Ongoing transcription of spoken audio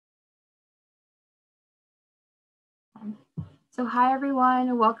So hi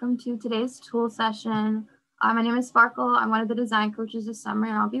everyone, welcome to today's tool session. My name is Sparkle. I'm one of the design coaches this summer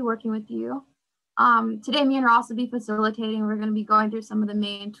and I'll be working with you. Today me and Ross will be facilitating. We're going to be going through some of the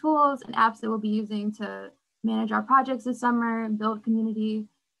main tools and apps that we'll be using to manage our projects this summer, build community,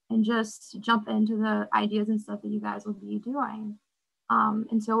 and just jump into the ideas and stuff that you guys will be doing.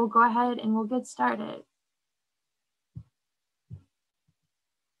 And so we'll go ahead and we'll get started.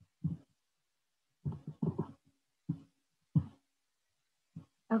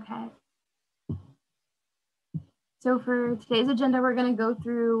 Okay. So for today's agenda, we're going to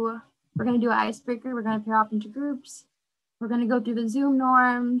do an icebreaker. We're going to pair off into groups. We're going to go through the Zoom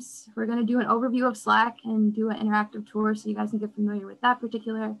norms. We're going to do an overview of Slack and do an interactive tour so you guys can get familiar with that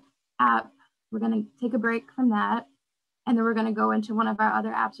particular app. We're going to take a break from that. And then we're going to go into one of our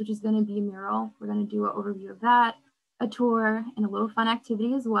other apps, which is going to be Mural. We're going to do an overview of that, a tour, and a little fun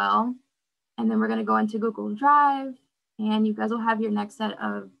activity as well. And then we're going to go into Google Drive, and you guys will have your next set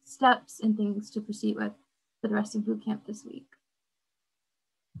of steps and things to proceed with for the rest of boot camp this week.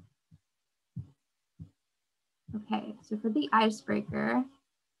 Okay, so for the icebreaker,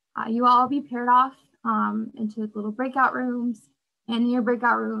 you all will be paired off into little breakout rooms. And in your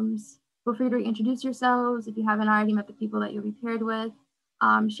breakout rooms, feel free to introduce yourselves if you haven't already met the people that you'll be paired with.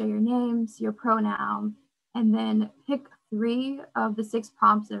 Share your names, your pronoun, and then pick 3 of the 6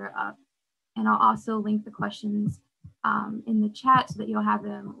 prompts that are up. And I'll also link the questions in the chat so that you'll have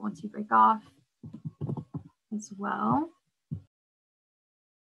them once you break off as well.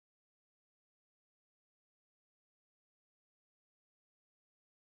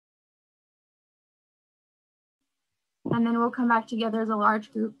 And then we'll come back together as a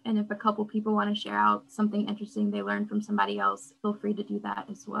large group. And if a couple people want to share out something interesting they learned from somebody else, feel free to do that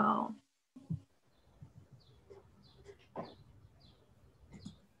as well.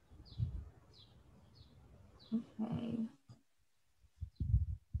 Okay.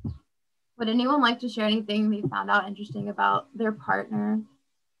 Would anyone like to share anything they found out interesting about their partner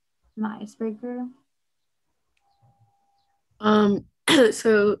in the icebreaker?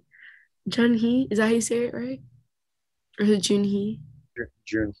 So Junhee, is that how you say it, right? Or is it Junhee?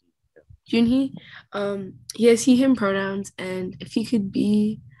 Junhee. Junhee. He has he, him pronouns, and if he could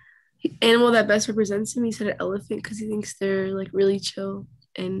be the animal that best represents him, he said an elephant because he thinks they're like really chill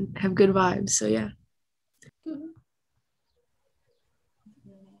and have good vibes. So yeah.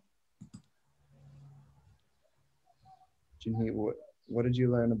 Junhee, what did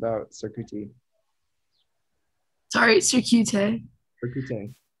you learn about Circuiti? Sorry, Circuite.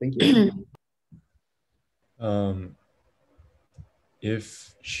 Circuite. Thank you.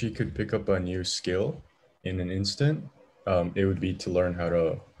 If she could pick up a new skill in an instant, it would be to learn how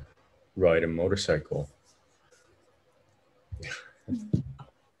to ride a motorcycle.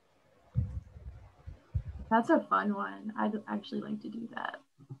 That's a fun one. I'd actually like to do that.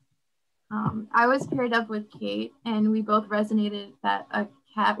 I was paired up with Kate, and we both resonated that a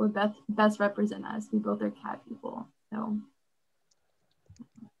cat would best represent us. We both are cat people, so.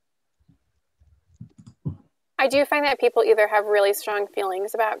 I do find that people either have really strong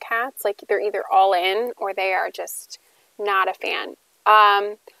feelings about cats, like they're either all in or they are just not a fan.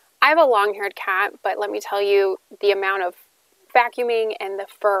 I have a long-haired cat, but let me tell you, the amount of vacuuming and the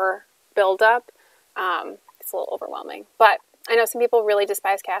fur buildup, it's a little overwhelming. But I know some people really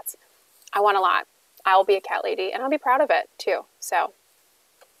despise cats. I want a lot. I'll be a cat lady, and I'll be proud of it, too. So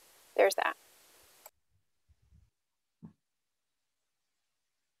there's that.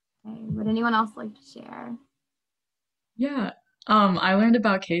 Okay. Would anyone else like to share? Yeah. I learned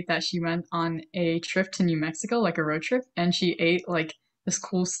about Kate that she went on a trip to New Mexico, like a road trip, and she ate like this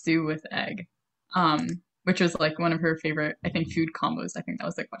cool stew with egg, which was like one of her favorite, I think, food combos. I think that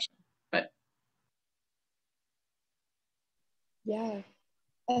was the question. But yeah,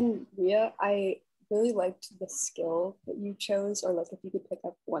 and Ria, I really liked the skill that you chose, or like if you could pick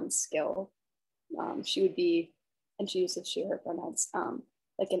up one skill, she would be, and she used her pronouns,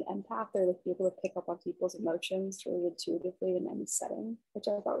 like an empath, or like be able to pick up on people's emotions really intuitively in any setting, which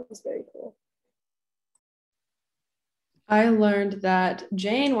I thought was very cool. I learned that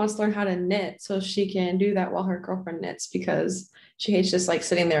Jane wants to learn how to knit so she can do that while her girlfriend knits because she hates just like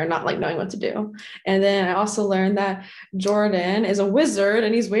sitting there and not like knowing what to do. And then I also learned that Jordan is a wizard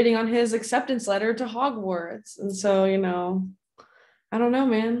and he's waiting on his acceptance letter to Hogwarts. And so, you know, I don't know,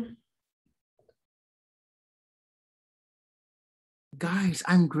 man. Guys,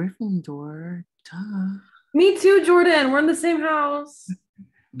 I'm Gryffindor. Duh. Me too, Jordan. We're in the same house.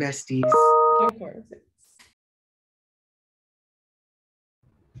 Besties. Of course.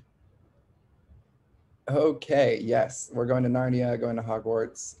 Okay, yes, we're going to Narnia, going to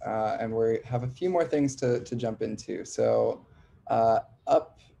Hogwarts, and we have a few more things to jump into. So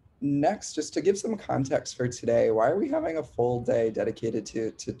Up next, just to give some context for today, why are we having a full day dedicated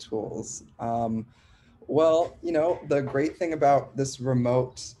to tools? Well, you know, the great thing about this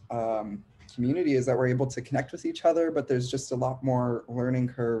remote community is that we're able to connect with each other, but there's just a lot more learning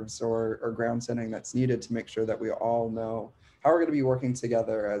curves or ground setting that's needed to make sure that we all know how we're going to be working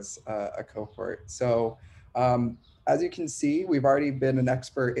together as a cohort. So as you can see, we've already been an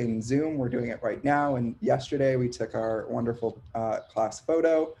expert in Zoom. We're doing it right now. And yesterday we took our wonderful class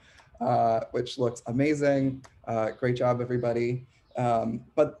photo, which looks amazing. Great job, everybody.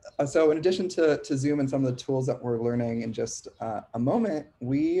 So in addition to Zoom and some of the tools that we're learning in just a moment,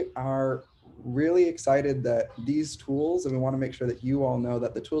 we are really excited that these tools, and we want to make sure that you all know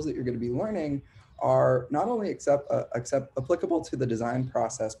that the tools that you're going to be learning are not only applicable to the design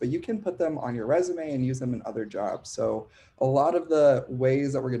process, but you can put them on your resume and use them in other jobs. So a lot of the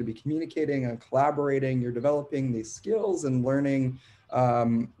ways that we're going to be communicating and collaborating, you're developing these skills and learning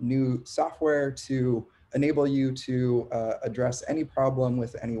new software to enable you to address any problem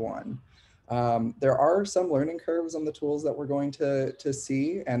with anyone. There are some learning curves on the tools that we're going to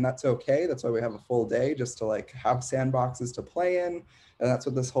see, and that's okay. That's why we have a full day, just to like have sandboxes to play in. And that's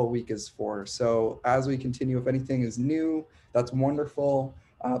what this whole week is for. So as we continue, if anything is new, that's wonderful.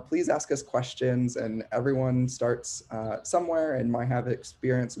 Please ask us questions, and everyone starts somewhere and might have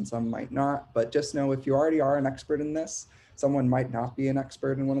experience and some might not. But just know if you already are an expert in this, someone might not be an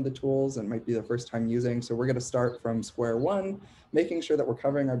expert in one of the tools and might be the first time using. So we're going to start from square one, making sure that we're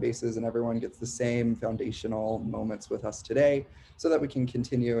covering our bases and everyone gets the same foundational moments with us today so that we can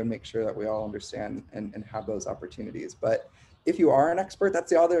continue and make sure that we all understand and have those opportunities. But if you are an expert,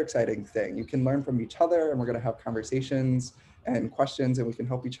 that's the other exciting thing. You can learn from each other, and we're going to have conversations and questions, and we can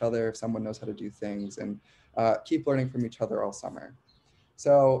help each other if someone knows how to do things, and keep learning from each other all summer.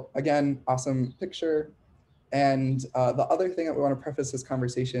 So again, awesome picture. And the other thing that we want to preface this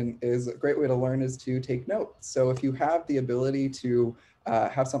conversation is a great way to learn is to take notes. So if you have the ability to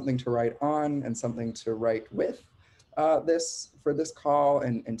have something to write on and something to write with for this call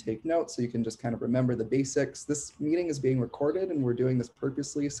and take notes, so you can just kind of remember the basics. This meeting is being recorded, and we're doing this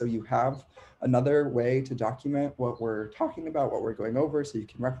purposely so you have another way to document what we're talking about, what we're going over, so you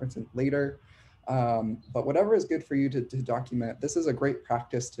can reference it later. But whatever is good for you to document, this is a great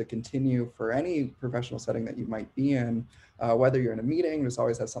practice to continue for any professional setting that you might be in, whether you're in a meeting, just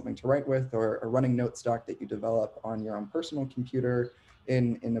always have something to write with, or a running notes doc that you develop on your own personal computer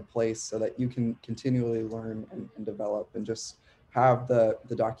in a place so that you can continually learn and develop and just have the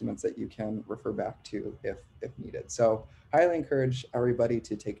documents that you can refer back to if needed. So highly encourage everybody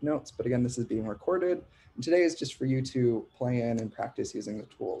to take notes, but again, this is being recorded. And today is just for you to play in and practice using the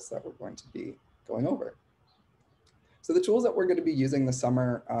tools that we're going to be going over. So the tools that we're going to be using this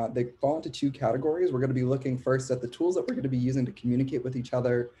summer, they fall into two categories. We're going to be looking first at the tools that we're going to be using to communicate with each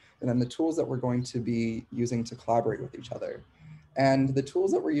other, and then the tools that we're going to be using to collaborate with each other. And the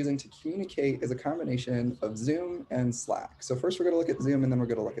tools that we're using to communicate is a combination of Zoom and Slack. So first we're going to look at Zoom, and then we're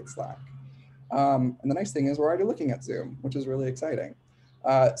going to look at Slack. And the nice thing is we're already looking at Zoom, which is really exciting.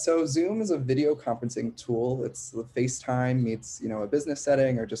 So Zoom is a video conferencing tool. It's the FaceTime meets, you know, a business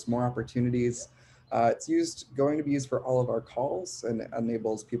setting or just more opportunities. It's going to be used for all of our calls, and it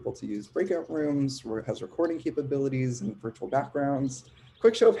enables people to use breakout rooms, where it has recording capabilities and virtual backgrounds.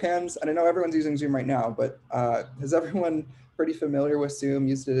 Quick show of hands, and I know everyone's using Zoom right now, but is everyone pretty familiar with Zoom,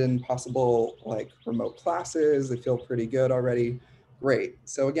 used it in possible like remote classes? They feel pretty good already. Great.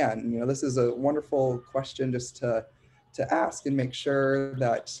 So again, you know, this is a wonderful question just to ask and make sure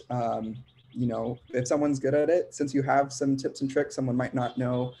that, you know, if someone's good at it, since you have some tips and tricks someone might not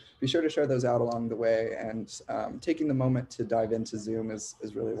know, be sure to share those out along the way. And taking the moment to dive into Zoom is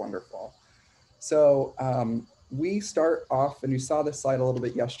really wonderful. So we start off, and you saw this slide a little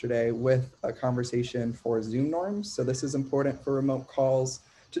bit yesterday, with a conversation for Zoom norms. So this is important for remote calls,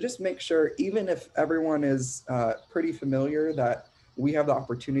 to just make sure, even if everyone is pretty familiar, that we have the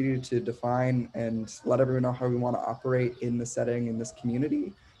opportunity to define and let everyone know how we want to operate in the setting, in this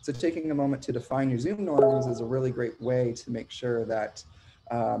community. So taking a moment to define your Zoom norms is a really great way to make sure that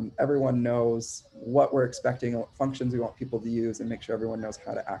everyone knows what we're expecting, what functions we want people to use, and make sure everyone knows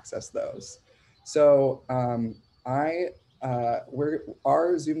how to access those. So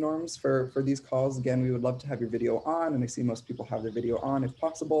our Zoom norms for these calls, again, we would love to have your video on, and I see most people have their video on if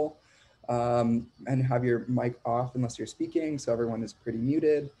possible, and have your mic off unless you're speaking, so everyone is pretty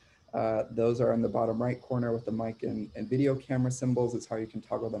muted. Those are in the bottom right corner with the mic and video camera symbols. It's how you can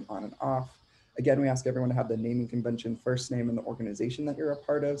toggle them on and off. Again, we ask everyone to have the naming convention first name and the organization that you're a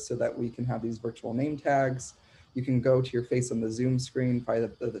part of, so that we can have these virtual name tags. You can go to your face on the Zoom screen by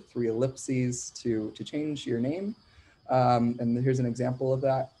the three ellipses to change your name. And here's an example of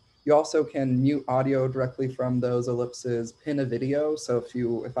that. You also can mute audio directly from those ellipses, pin a video. So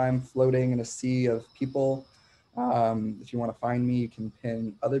if I'm floating in a sea of people, if you want to find me, you can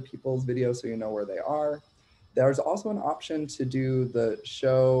pin other people's videos so you know where they are. There's also an option to do the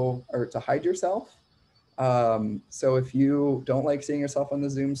show or to hide yourself. So if you don't like seeing yourself on the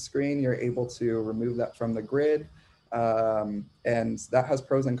Zoom screen, you're able to remove that from the grid. And that has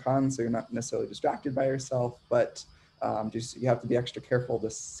pros and cons, so you're not necessarily distracted by yourself, but just you have to be extra careful to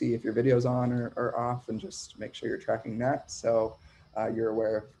see if your video's on or off, and just make sure you're tracking that, so you're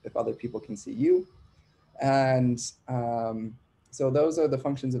aware if other people can see you. And so those are the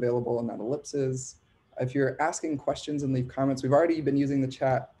functions available in that ellipses. If you're asking questions and leave comments, we've already been using the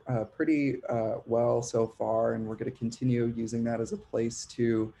chat pretty well so far, and we're going to continue using that as a place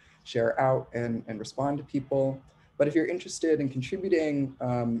to share out and respond to people. But if you're interested in contributing,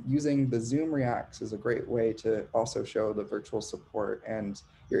 using the Zoom Reacts is a great way to also show the virtual support and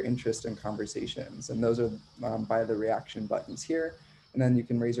your interest in conversations. And those are by the reaction buttons here. And then you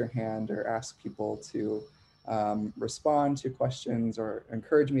can raise your hand or ask people to respond to questions or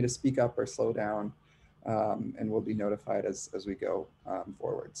encourage me to speak up or slow down. And we'll be notified as we go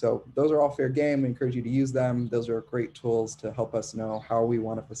forward. So those are all fair game. We encourage you to use them. Those are great tools to help us know how we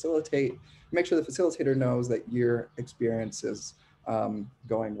want to facilitate. Make sure the facilitator knows that your experience is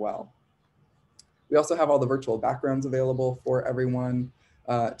going well. We also have all the virtual backgrounds available for everyone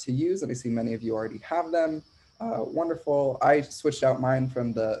to use, and I see many of you already have them. Wonderful. I switched out mine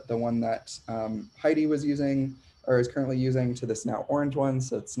from the one that Heidi was using or is currently using to this now orange one.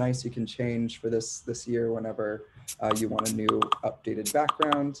 So it's nice, you can change for this year whenever you want a new updated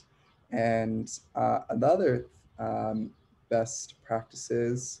background. And another best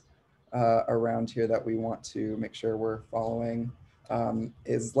practices around here that we want to make sure we're following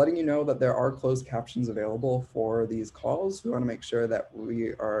is letting you know that there are closed captions available for these calls. We want to make sure that we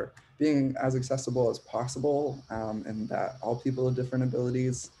are being as accessible as possible, and that all people with different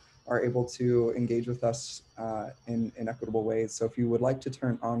abilities are able to engage with us in equitable ways. So if you would like to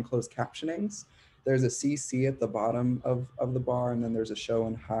turn on closed captionings, there's a CC at the bottom of the bar, and then there's a show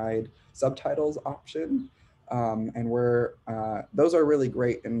and hide subtitles option. And those are really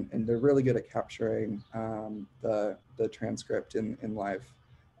great, and they're really good at capturing the transcript in live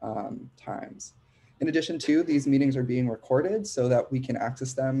times. In addition to, these meetings are being recorded so that we can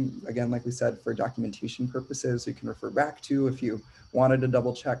access them, again, like we said, for documentation purposes. So you can refer back to, if you wanted to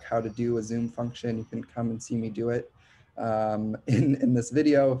double check how to do a Zoom function, you can come and see me do it in this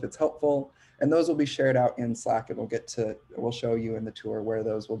video if it's helpful. And those will be shared out in Slack, and we'll show you in the tour where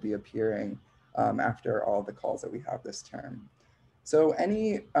those will be appearing after all the calls that we have this term. So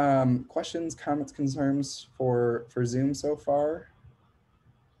any questions, comments, concerns for Zoom so far?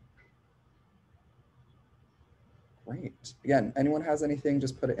 Great. Again, anyone has anything,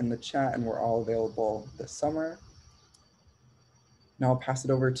 just put it in the chat, and we're all available this summer. Now I'll pass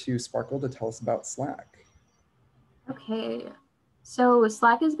it over to Sparkle to tell us about Slack. Okay, so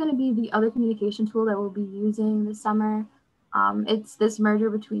Slack is going to be the other communication tool that we'll be using this summer. It's this merger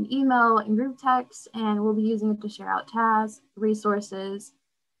between email and group text, and we'll be using it to share out tasks, resources,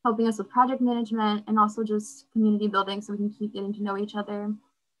 helping us with project management, and also just community building so we can keep getting to know each other.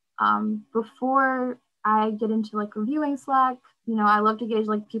 Before I get into like reviewing Slack, I love to gauge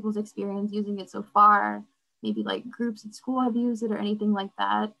like people's experience using it so far. Maybe like groups at school have used it or anything like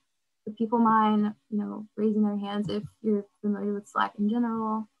that. If people mind, raising their hands if you're familiar with Slack in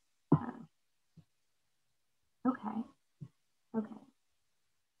general. Okay.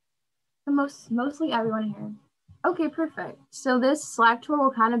 So mostly everyone here. Okay, perfect. So this Slack tour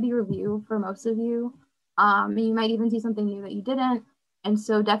will kind of be review for most of you. And you might even see something new that you didn't. And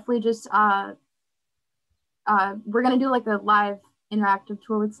so definitely just, we're gonna do like a live interactive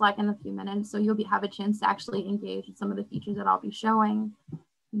tour with Slack in a few minutes. So you'll have a chance to actually engage with some of the features that I'll be showing.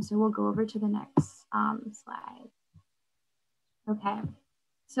 And so we'll go over to the next slide. Okay,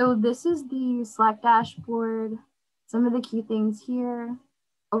 so this is the Slack dashboard. Some of the key things here.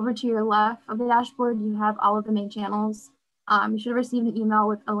 Over to your left of the dashboard, you have all of the main channels. You should have received an email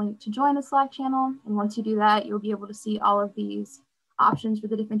with a link to join the Slack channel. And once you do that, you'll be able to see all of these options for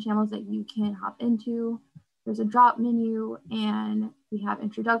the different channels that you can hop into. There's a drop menu, and we have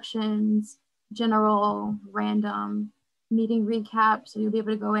introductions, general, random, meeting recap. So you'll be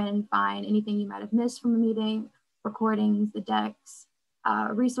able to go in and find anything you might have missed from the meeting, recordings, the decks,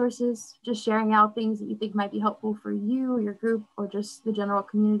 resources, just sharing out things that you think might be helpful for you, your group, or just the general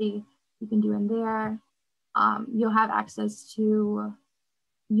community. You can do in there. You'll have access to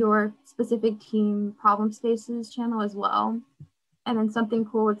your specific team problem spaces channel as well. And then something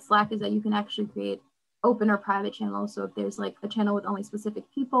cool with Slack is that you can actually create open or private channels. So if there's like a channel with only specific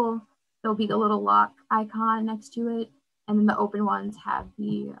people, there'll be the little lock icon next to it. And then the open ones have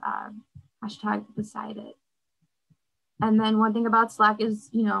the hashtag beside it. And then one thing about Slack is,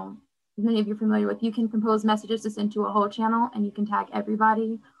 you know, many of you are familiar with, you can compose messages to send to a whole channel and you can tag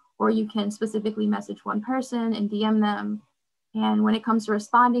everybody, or you can specifically message one person and DM them. And when it comes to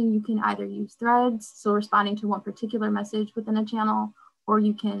responding, you can either use threads, so responding to one particular message within a channel, or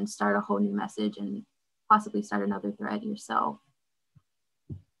you can start a whole new message and possibly start another thread yourself.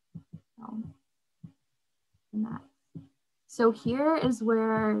 So here is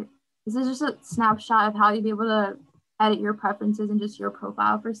where, this is just a snapshot of how you'll be able to edit your preferences and just your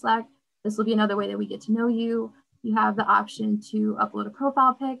profile for Slack. This will be another way that we get to know you. You have the option to upload a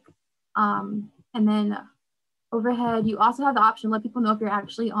profile pic. And then overhead, you also have the option to let people know if you're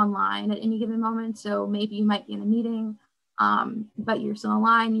actually online at any given moment. So maybe you might be in a meeting, but you're still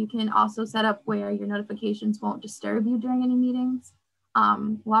online. You can also set up where your notifications won't disturb you during any meetings.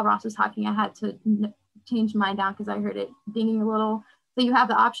 While Ross was talking, I had to change mine down because I heard it dinging a little. So you have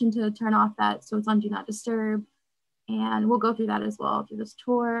the option to turn off that so it's on Do Not Disturb. And we'll go through that as well through this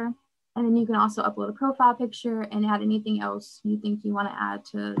tour. And then you can also upload a profile picture and add anything else you think you want to add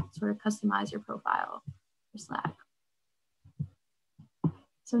to sort of customize your profile for Slack.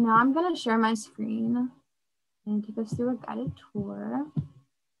 So now I'm going to share my screen and take us through a guided tour.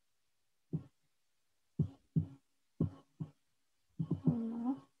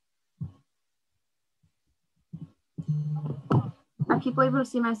 Are people able to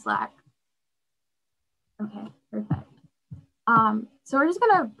see my Slack? Okay, perfect. So we're just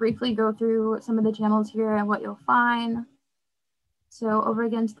gonna briefly go through some of the channels here and what you'll find. So over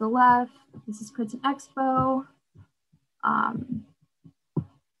against the left, this is Princeton Expo.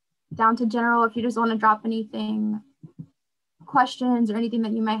 Down to general, if you just want to drop anything, questions or anything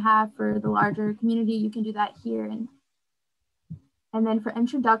that you might have for the larger community, you can do that here. And then for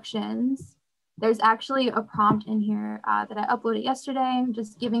introductions, there's actually a prompt in here that I uploaded yesterday,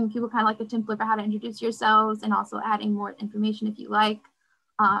 just giving people kind of like a template for how to introduce yourselves and also adding more information if you like.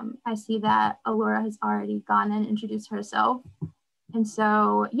 I see that Alora has already gone and introduced herself. And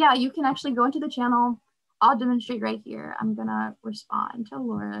so, yeah, you can actually go into the channel. I'll demonstrate right here. I'm gonna respond to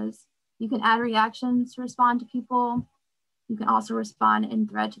Alora's. You can add reactions to respond to people. You can also respond in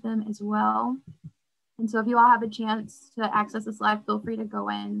thread to them as well. And so if you all have a chance to access this live, feel free to go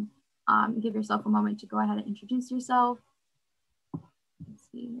in. Give yourself a moment to go ahead and introduce yourself. Let's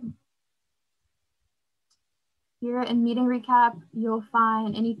see. Here in meeting recap, you'll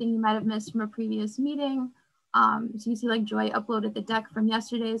find anything you might have missed from a previous meeting. So you see like Joy uploaded the deck from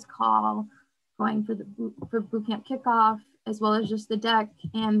yesterday's call, going for bootcamp kickoff, as well as just the deck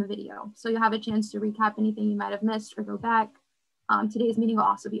and the video. So you'll have a chance to recap anything you might have missed or go back. Today's meeting will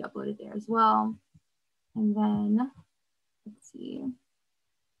also be uploaded there as well. And then, let's see.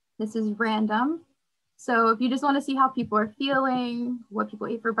 This is random. So if you just want to see how people are feeling, what people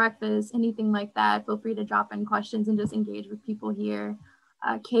ate for breakfast, anything like that, feel free to drop in questions and just engage with people here.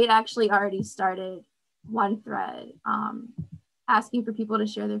 Kate actually already started one thread asking for people to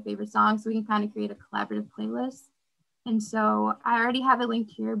share their favorite songs so we can kind of create a collaborative playlist. And so I already have it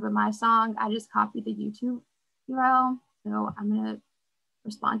linked here, but my song, I just copied the YouTube URL. So I'm going to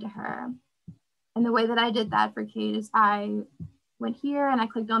respond to her. And the way that I did that for Kate is I went here and I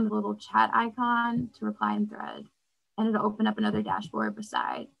clicked on the little chat icon to reply in thread, and it'll open up another dashboard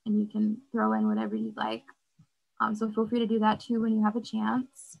beside, and you can throw in whatever you'd like. So feel free to do that too when you have a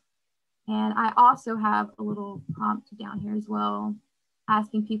chance. And I also have a little prompt down here as well,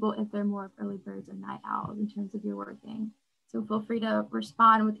 asking people if they're more early birds or night owls in terms of your working. So feel free to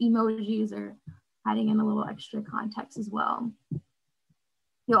respond with emojis or adding in a little extra context as well.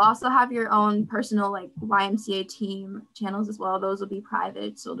 You'll also have your own personal like YMCA team channels as well. Those will be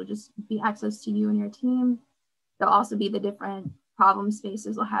private, so it'll just be access to you and your team. There'll also be the different problem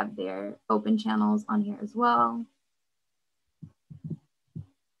spaces will have their open channels on here as well.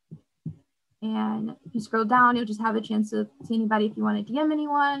 And if you scroll down, you'll just have a chance to see anybody if you want to DM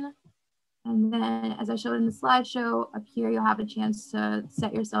anyone. And then as I showed in the slideshow, up here, you'll have a chance to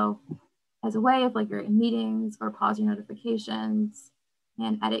set yourself as a way if like you're in meetings or pause your notifications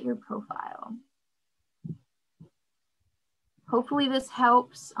and edit your profile. Hopefully this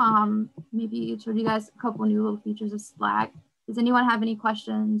helps. Maybe it showed you guys a couple new little features of Slack. Does anyone have any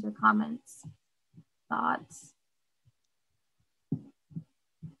questions or comments, thoughts?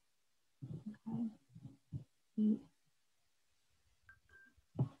 Okay.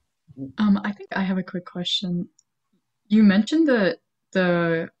 I think I have a quick question. You mentioned the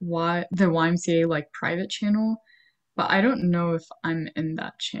YMCA like private channel, but I don't know if I'm in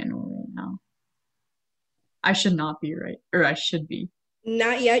that channel right now. I should not be, right? Or I should be.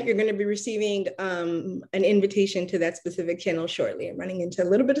 Not yet. You're going to be receiving an invitation to that specific channel shortly. I'm running into a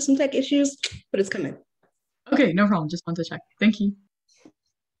little bit of some tech issues, but it's coming. Okay, no problem. Just want to check. Thank you.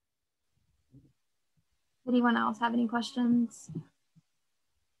 Anyone else have any questions?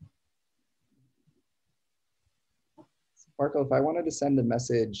 Sparkle, if I wanted to send a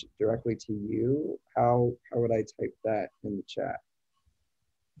message directly to you, how would I type that in the chat?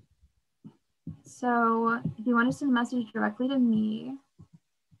 So if you want to send a message directly to me,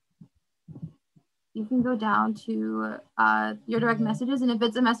 you can go down to your direct messages. And if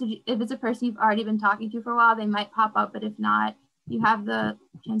it's a person you've already been talking to for a while, they might pop up. But if not, you have the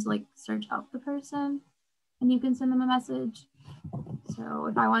chance to like search up the person and you can send them a message. So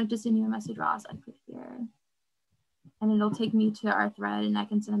if I wanted to send you a message, Ross, I'd click here and it'll take me to our thread and I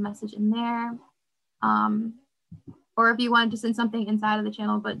can send a message in there. Or if you wanted to send something inside of the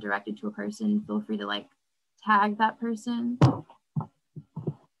channel, but directed to a person, feel free to like tag that person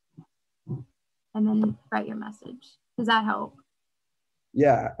and then write your message. Does that help?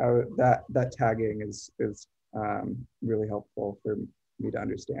 Yeah, that tagging is really helpful for me to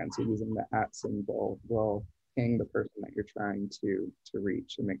understand. So using the @ symbol will ping the person that you're trying to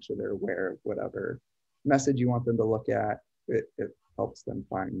reach and make sure they're aware of whatever message you want them to look at. It helps them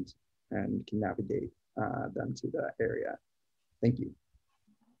find and can navigate them to the area. Thank you.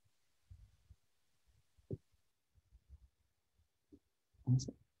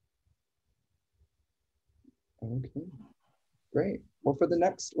 Awesome. Okay, great. Well, for the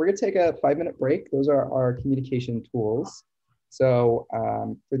next, we're gonna take a 5-minute break. Those are our communication tools. So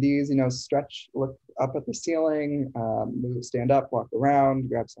for these, stretch, look up at the ceiling, move, stand up, walk around,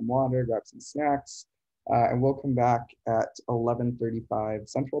 grab some water, grab some snacks, and we'll come back at 11:35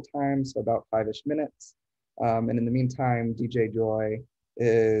 Central Time, so about 5-ish minutes. And in the meantime, DJ Joy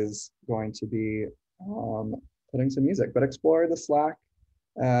is going to be putting some music, but explore the Slack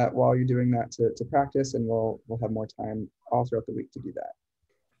while you're doing that to practice, and we'll have more time all throughout the week to do that.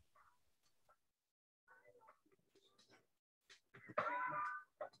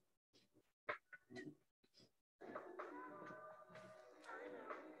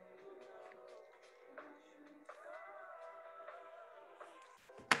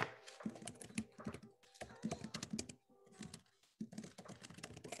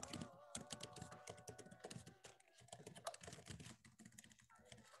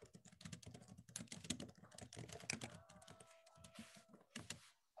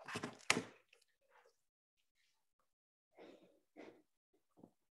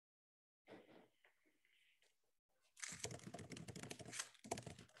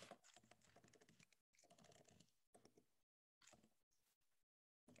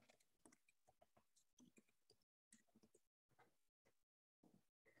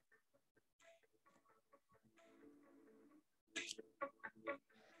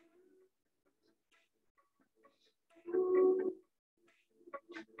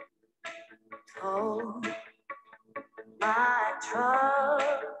 Oh, my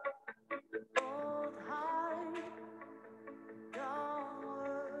troubled heart, don't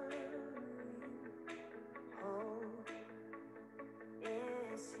worry. Hope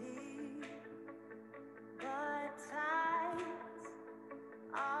is here, but tides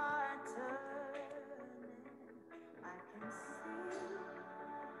are turning. I can see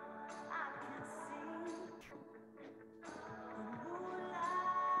the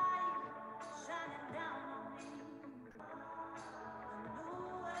moonlight shining down on me. A new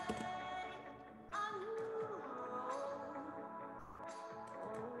way, a new road.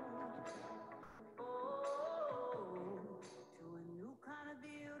 Oh, to a new kind of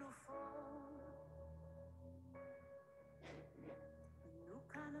beautiful. A new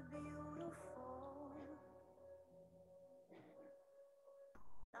kind of beautiful.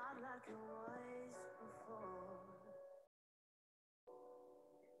 Not like it was before.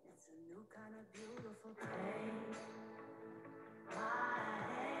 It's a new kind of beautiful day. My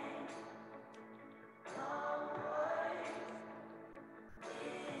hand, the worst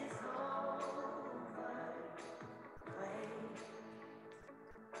is over. Wait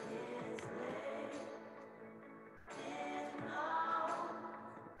is late. Is no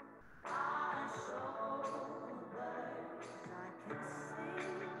our shoulders. I can see.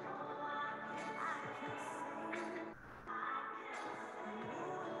 I can see. The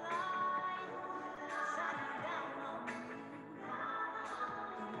moonlight shining down on me.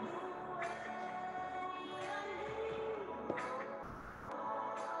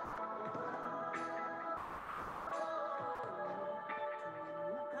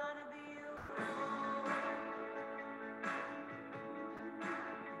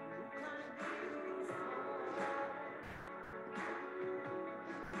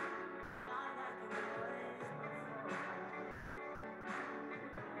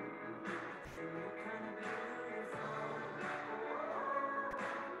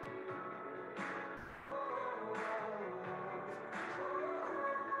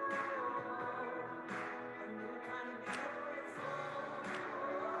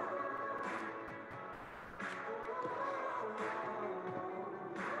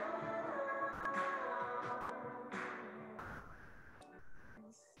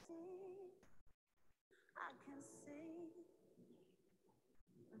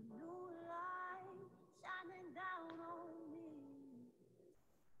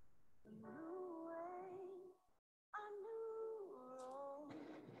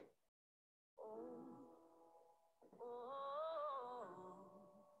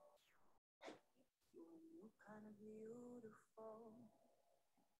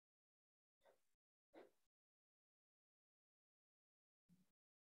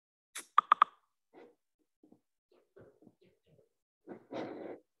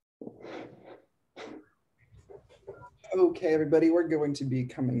 Okay, everybody, we're going to be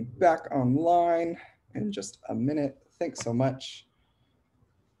coming back online in just a minute. Thanks so much.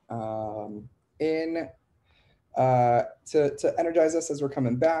 In to energize us as we're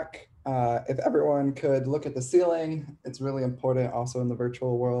coming back, if everyone could look at the ceiling, it's really important also in the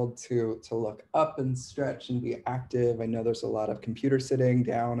virtual world to look up and stretch and be active. I know there's a lot of computer sitting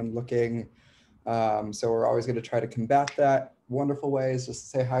down and looking. So we're always going to try to combat that. Wonderful ways just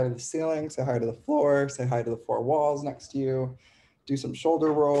say hi to the ceiling, say hi to the floor, say hi to the four walls next to you, do some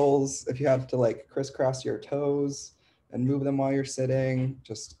shoulder rolls. If you have to like crisscross your toes and move them while you're sitting,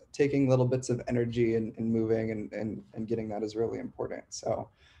 just taking little bits of energy and moving and getting that is really important. So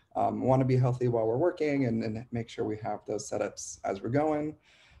want to be healthy while we're working and make sure we have those setups as we're going.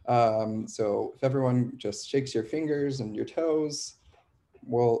 So if everyone just shakes your fingers and your toes,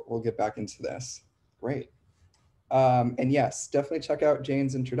 we'll get back into this. Great. And yes, definitely check out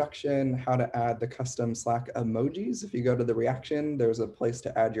Jane's introduction, how to add the custom Slack emojis. If you go to the reaction, there's a place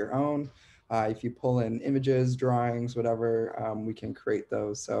to add your own. If you pull in images, drawings, whatever, we can create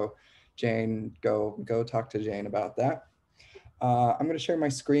those. So Jane, go talk to Jane about that. I'm going to share my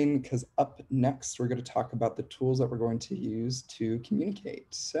screen because up next, we're going to talk about the tools that we're going to use to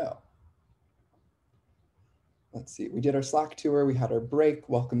communicate. So let's see, we did our Slack tour, we had our break,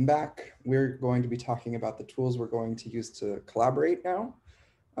 welcome back. We're going to be talking about the tools we're going to use to collaborate now,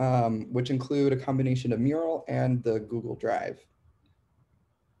 which include a combination of Mural and the Google Drive.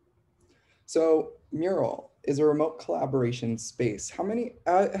 So Mural is a remote collaboration space. How many,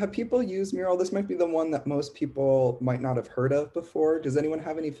 have people used Mural? This might be the one that most people might not have heard of before. Does anyone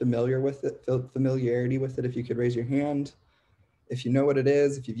have any familiarity with it? If you could raise your hand. If you know what it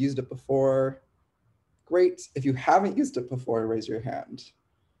is, if you've used it before. Great. If you haven't used it before, raise your hand.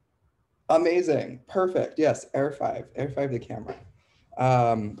 Amazing. Perfect. Yes, Air 5 the camera.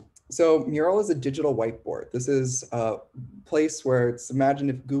 So Mural is a digital whiteboard. This is a place where imagine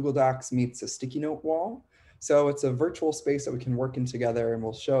if Google Docs meets a sticky note wall. So it's a virtual space that we can work in together, and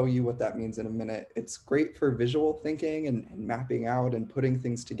we'll show you what that means in a minute. It's great for visual thinking and mapping out and putting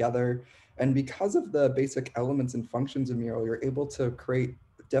things together. And because of the basic elements and functions of Mural, you're able to create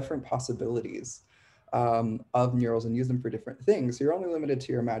different possibilities of murals and use them for different things. So you're only limited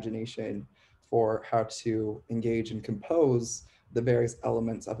to your imagination for how to engage and compose the various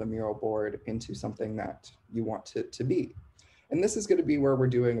elements of a mural board into something that you want it to be. And this is going to be where we're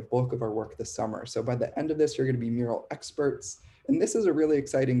doing a bulk of our work this summer. So by the end of this, you're going to be mural experts. And this is a really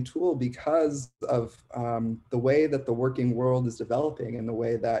exciting tool because of the way that the working world is developing and the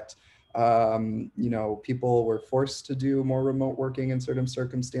way that people were forced to do more remote working in certain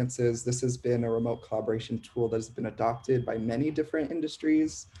circumstances. This has been a remote collaboration tool that has been adopted by many different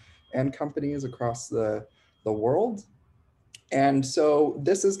industries and companies across the world. And so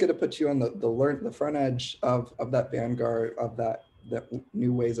this is going to put you on the front edge of that vanguard of that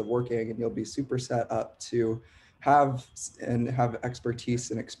new ways of working, and you'll be super set up to have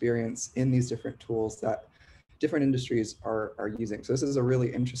expertise and experience in these different tools that different industries are using. So this is a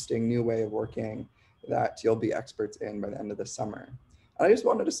really interesting new way of working that you'll be experts in by the end of the summer. And I just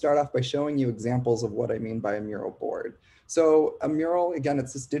wanted to start off by showing you examples of what I mean by a mural board. So a mural, again,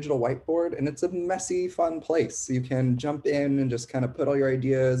 it's this digital whiteboard, and it's a messy, fun place. So you can jump in and just kind of put all your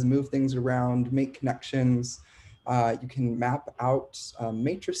ideas, move things around, make connections. You can map out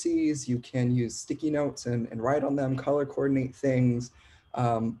matrices. You can use sticky notes and write on them, color coordinate things,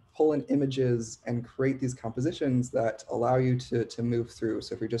 pull in images and create these compositions that allow you to move through.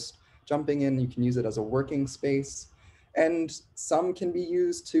 So if you're just jumping in, you can use it as a working space. And some can be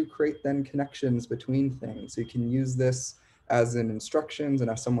used to create then connections between things. So you can use this as in instructions and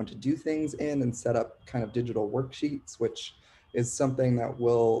as someone to do things in and set up kind of digital worksheets, which is something that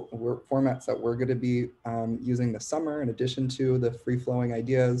formats that we're going to be using this summer in addition to the free-flowing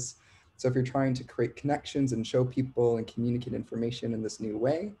ideas. So if you're trying to create connections and show people and communicate information in this new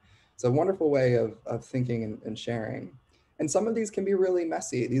way, it's a wonderful way of thinking and sharing. And some of these can be really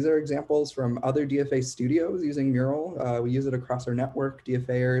messy. These are examples from other DFA studios using Mural. We use it across our network.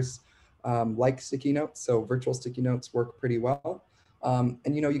 DFAers like sticky notes, so virtual sticky notes work pretty well.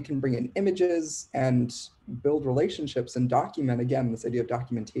 And you can bring in images and build relationships and document, again, this idea of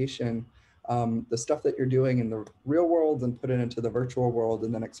documentation, the stuff that you're doing in the real world and put it into the virtual world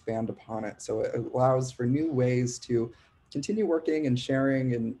and then expand upon it. So it allows for new ways to continue working and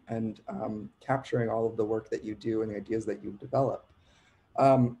sharing and capturing all of the work that you do and the ideas that you develop.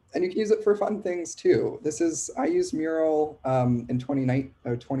 And you can use it for fun things too. I used Mural in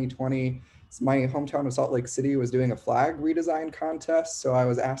 2020. My hometown of Salt Lake City was doing a flag redesign contest. So I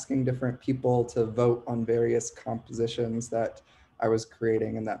was asking different people to vote on various compositions that I was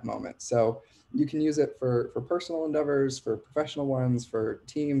creating in that moment. So You can use it for personal endeavors, for professional ones, for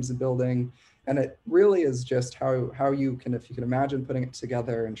teams and building. And it really is just how you can, if you can imagine putting it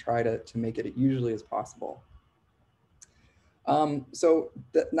together and try to make it as usually as possible. Now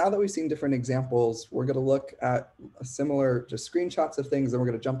that we've seen different examples, we're going to look at similar just screenshots of things, and we're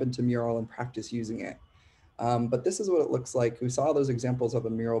going to jump into Mural and practice using it. But this is what it looks like. We saw those examples of a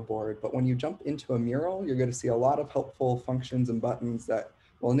mural board, but when you jump into a mural, you're going to see a lot of helpful functions and buttons that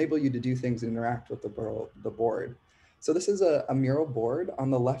will enable you to do things and interact with the board. So this is a mural board. On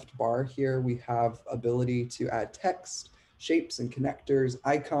the left bar here, we have ability to add text, shapes and connectors,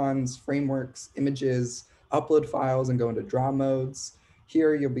 icons, frameworks, images, upload files, and go into draw modes.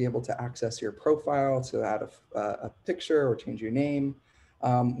 Here, you'll be able to access your profile to add a picture or change your name.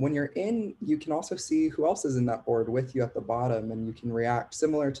 When you're in, you can also see who else is in that board with you at the bottom, and you can react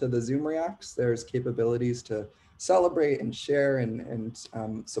similar to the Zoom reacts. There's capabilities to celebrate and share and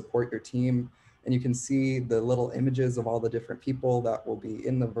support your team. And you can see the little images of all the different people that will be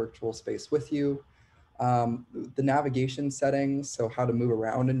in the virtual space with you. The navigation settings, so how to move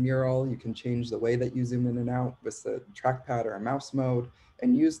around in Mural, you can change the way that you zoom in and out with the trackpad or a mouse mode,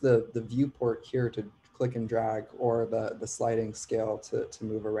 and use the viewport here to click and drag, or the sliding scale to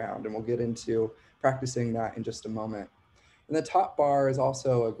move around. And we'll get into practicing that in just a moment. And the top bar is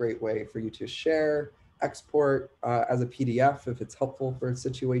also a great way for you to share, export as a PDF if it's helpful for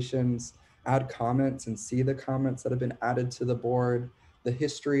situations, add comments and see the comments that have been added to the board, the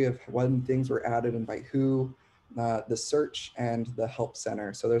history of when things were added and by who, the search, and the help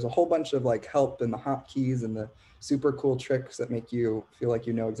center. So there's a whole bunch of like help and the hotkeys and the super cool tricks that make you feel like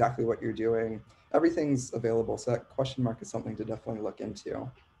you know exactly what you're doing. Everything's available. So that question mark is something to definitely look into.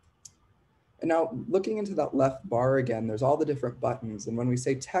 And now looking into that left bar again, there's all the different buttons. And when we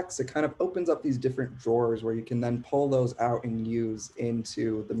say text, it kind of opens up these different drawers where you can then pull those out and use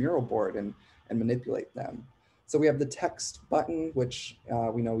into the mural board and manipulate them. So we have the text button, which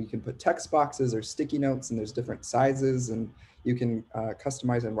we know you can put text boxes or sticky notes, and there's different sizes, and you can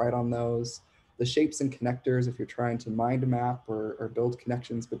customize and write on those. The shapes and connectors, if you're trying to mind map or build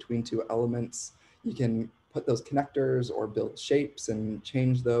connections between two elements, you can put those connectors or build shapes and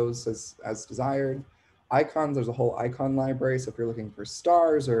change those as desired. Icons, there's a whole icon library. So if you're looking for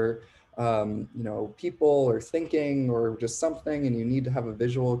stars or people or thinking or just something, and you need to have a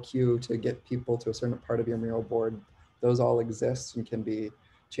visual cue to get people to a certain part of your mural board, those all exist and can be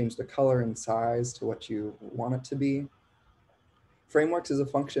changed the color and size to what you want it to be. Frameworks is a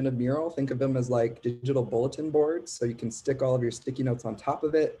function of Mural. Think of them as like digital bulletin boards. So you can stick all of your sticky notes on top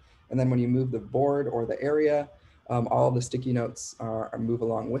of it. And then when you move the board or the area, all of the sticky notes move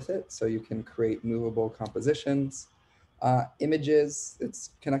along with it. So you can create movable compositions. Images,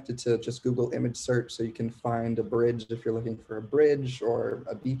 it's connected to just Google image search. So you can find a bridge if you're looking for a bridge, or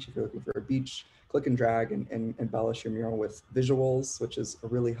a beach if you're looking for a beach. Click and drag and embellish your mural with visuals, which is a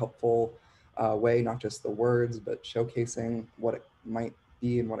really helpful way, not just the words, but showcasing what it might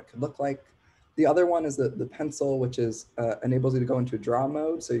be and what it could look like. The other one is the pencil, which is enables you to go into draw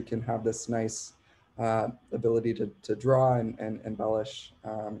mode. So you can have this nice ability to draw and embellish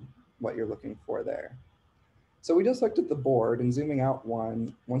what you're looking for there. So we just looked at the board, and zooming out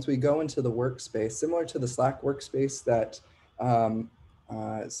one, once we go into the workspace, similar to the Slack workspace that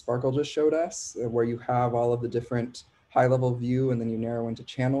Sparkle just showed us, where you have all of the different high-level view and then you narrow into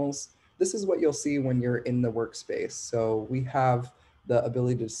channels. This is what you'll see when you're in the workspace. So we have the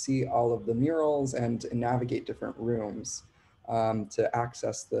ability to see all of the murals and navigate different rooms to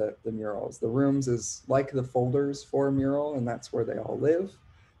access the murals. The rooms is like the folders for a mural, and that's where they all live.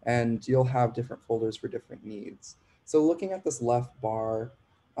 And you'll have different folders for different needs. So looking at this left bar,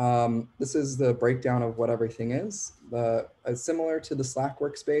 this is the breakdown of what everything is. Similar to the Slack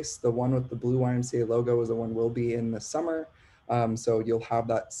workspace, the one with the blue YMCA logo is the one we'll be in this summer. So you'll have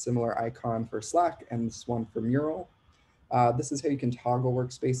that similar icon for Slack and this one for Mural. This is how you can toggle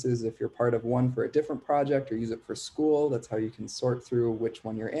workspaces if you're part of one for a different project or use it for school. That's how you can sort through which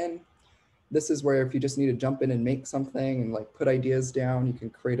one you're in. This is where if you just need to jump in and make something and like put ideas down, you can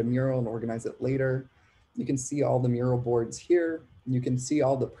create a mural and organize it later. You can see all the mural boards here. You can see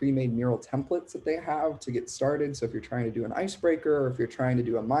all the pre-made mural templates that they have to get started. So if you're trying to do an icebreaker, or if you're trying to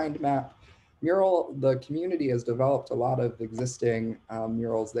do a mind map, Mural, the community has developed a lot of existing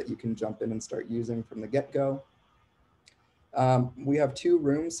murals that you can jump in and start using from the get-go. We have two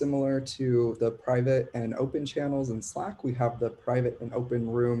rooms similar to the private and open channels in Slack. We have the private and open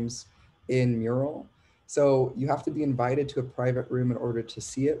rooms in Mural. So you have to be invited to a private room in order to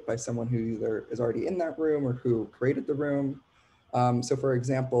see it by someone who either is already in that room or who created the room. So for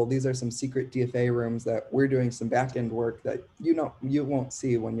example, these are some secret DFA rooms that we're doing some back-end work that you won't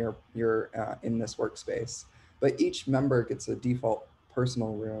see when you're in this workspace. But each member gets a default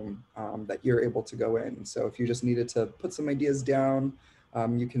personal room that you're able to go in. So if you just needed to put some ideas down,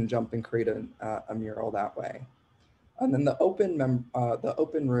 you can jump and create a mural that way. And then the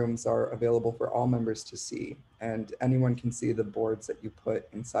open rooms are available for all members to see, and anyone can see the boards that you put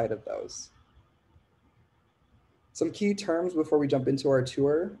inside of those. Some key terms before we jump into our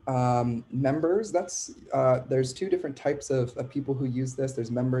tour. Members, there's two different types of people who use this.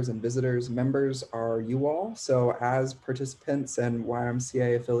 There's members and visitors. Members are you all. So as participants and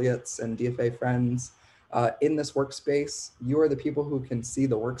YMCA affiliates and DFA friends in this workspace, you are the people who can see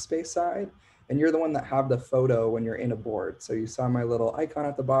the workspace side, and you're the one that have the photo when you're in a board. So you saw my little icon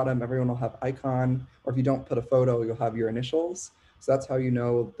at the bottom. Everyone will have icon, or if you don't put a photo, you'll have your initials. So that's how you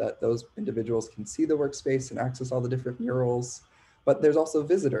know that those individuals can see the workspace and access all the different murals. But there's also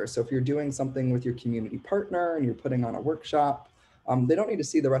visitors. So if you're doing something with your community partner and you're putting on a workshop, they don't need to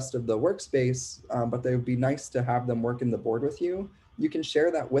see the rest of the workspace, but they would be nice to have them work in the board with you. You can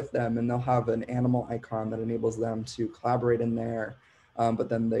share that with them, and they'll have an animal icon that enables them to collaborate in there. But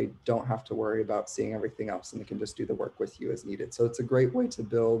then they don't have to worry about seeing everything else, and they can just do the work with you as needed. So it's a great way to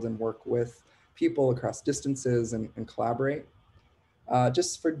build and work with people across distances and collaborate.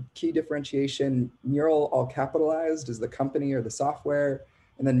 Just for key differentiation, mural all capitalized is the company or the software,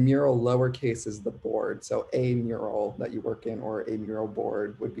 and then mural lowercase is the board. So a mural that you work in or a mural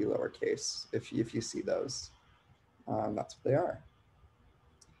board would be lowercase if you see those. That's what they are.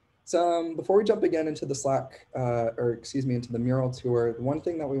 So before we jump again into the into the mural tour, one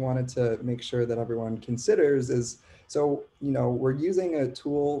thing that we wanted to make sure that everyone considers is, so, we're using a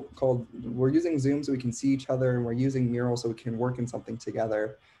tool we're using Zoom so we can see each other, and we're using Mural so we can work in something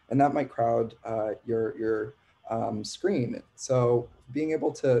together. And that might crowd your screen. So being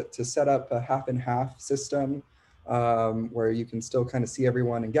able to set up a half and half system where you can still kind of see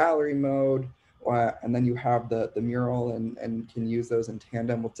everyone in gallery mode, and then you have the mural and can use those in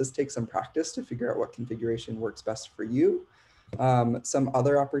tandem. We'll just take some practice to figure out what configuration works best for you. Some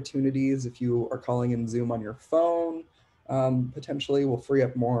other opportunities, if you are calling in Zoom on your phone, potentially will free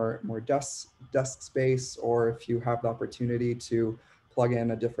up more desk space, or if you have the opportunity to plug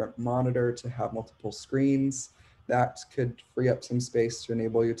in a different monitor to have multiple screens, that could free up some space to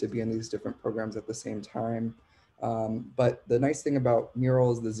enable you to be in these different programs at the same time. But the nice thing about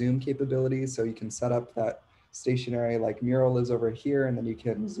Mural is the zoom capability. So you can set up that stationary, like Mural is over here, and then you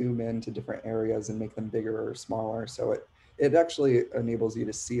can zoom into different areas and make them bigger or smaller. So it actually enables you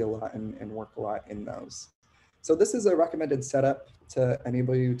to see a lot and work a lot in those. So this is a recommended setup to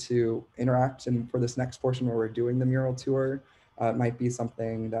enable you to interact. And for this next portion where we're doing the mural tour, it might be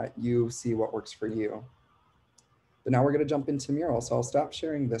something that you see what works for you. But now we're going to jump into Mural. So I'll stop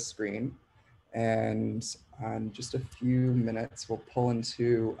sharing this screen, and in just a few minutes we'll pull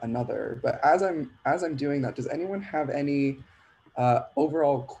into another. But as I'm doing that, does anyone have any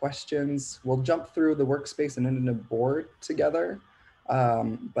overall questions? We'll jump through the workspace and into a board together,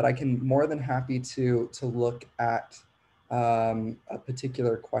 but I can more than happy to look at a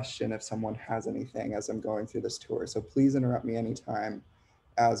particular question if someone has anything as I'm going through this tour. So please interrupt me anytime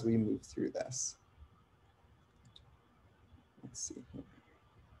as we move through this. Let's see here.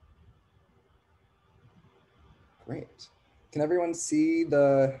 Great. Can everyone see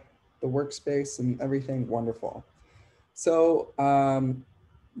the workspace and everything? Wonderful. So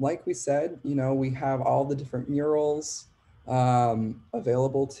like we said, we have all the different murals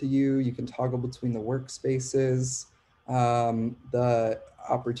available to you. You can toggle between the workspaces, the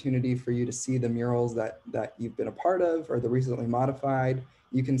opportunity for you to see the murals that you've been a part of or the recently modified.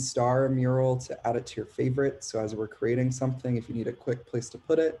 You can star a mural to add it to your favorite. So as we're creating something, if you need a quick place to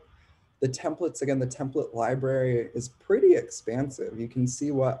put it. The templates, again, the template library is pretty expansive. You can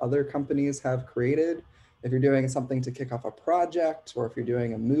see what other companies have created. If you're doing something to kick off a project, or if you're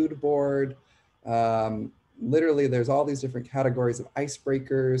doing a mood board, literally there's all these different categories of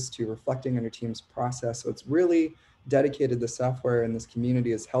icebreakers to reflecting on your team's process. So it's really dedicated. The software in this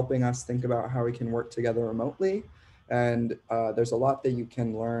community is helping us think about how we can work together remotely. And there's a lot that you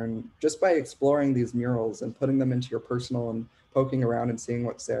can learn just by exploring these murals and putting them into your personal, and poking around and seeing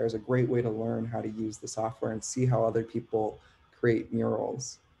what's there is a great way to learn how to use the software and see how other people create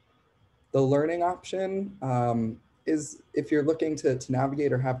murals. The learning option is if you're looking to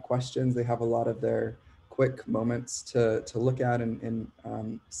navigate or have questions, they have a lot of their quick moments to look at and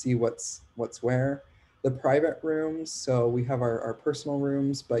see what's where. The private rooms, so we have our personal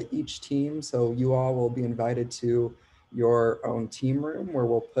rooms, but each team, so you all will be invited to your own team room where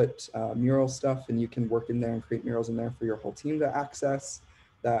we'll put mural stuff, and you can work in there and create murals in there for your whole team to access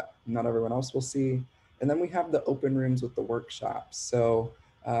that not everyone else will see. And then we have the open rooms with the workshops. So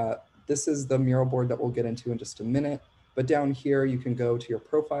this is the mural board that we'll get into in just a minute. But down here, you can go to your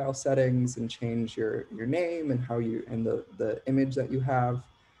profile settings and change your name and how you, and the image that you have.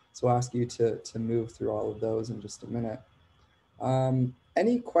 So I'll ask you to move through all of those in just a minute.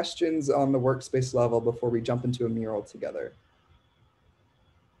 Any questions on the workspace level before we jump into a mural together?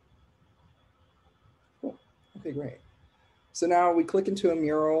 Cool. Okay, great. So now we click into a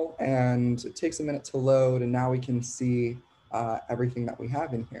mural and it takes a minute to load, and now we can see everything that we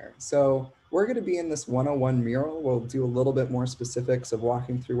have in here. So we're going to be in this 101 mural. We'll do a little bit more specifics of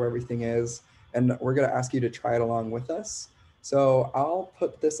walking through where everything is, and we're going to ask you to try it along with us. So I'll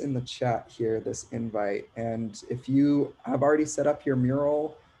put this in the chat here, this invite. And if you have already set up your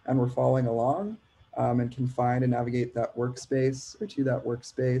mural and we're following along and can find and navigate that workspace or to that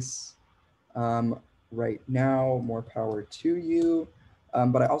workspace right now, more power to you.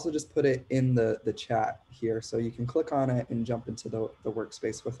 But I also just put it in the chat here, so you can click on it and jump into the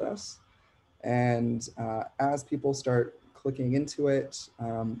workspace with us. And as people start clicking into it,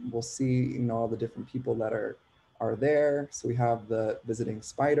 we'll see all the different people that are there. So we have the visiting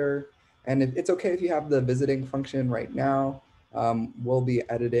spider, and it's okay if you have the visiting function right now. We'll be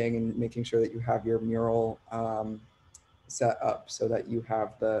editing and making sure that you have your mural set up so that you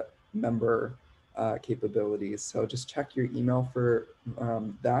have the member capabilities. So just check your email for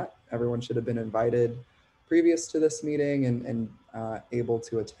that. Everyone should have been invited previous to this meeting and able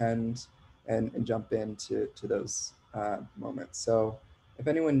to attend and jump into those moments. So if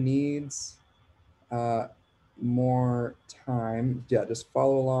anyone needs more time, yeah, just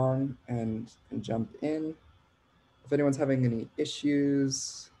follow along and jump in. If anyone's having any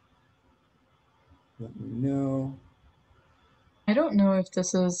issues, let me know. I don't know if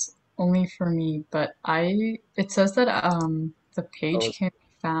this is only for me, but it says that the page can't be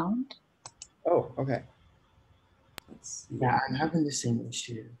found. Oh, okay. Let's see. Yeah, I'm having the same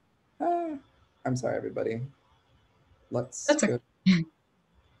issue. I'm sorry, everybody. Let's That's go. okay.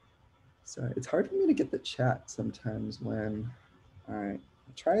 Sorry, it's hard for me to get the chat sometimes when I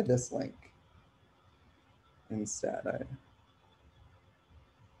try this link instead.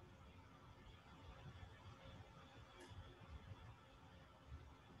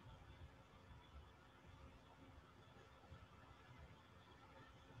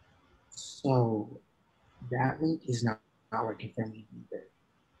 So that link is not working for me either.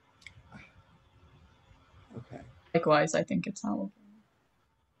 Okay. Likewise, I think it's not working.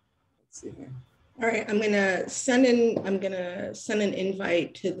 Let's see here. All right, I'm gonna send an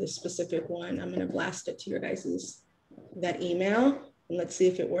invite to the specific one. I'm gonna blast it to your guys's that email, and let's see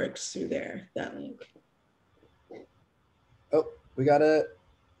if it works through there, that link. Oh, we got it.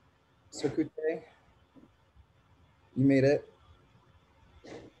 Sokute, you made it.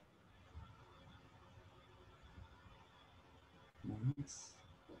 Nice.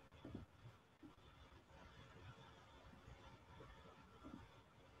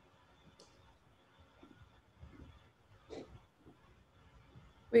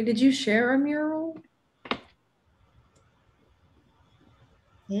 Wait, did you share a mural?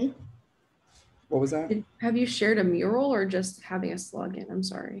 What was that? Have you shared a mural or just having a slug in? I'm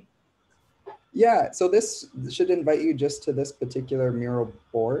sorry. Yeah, so this should invite you just to this particular mural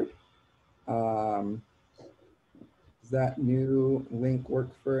board. Does that new link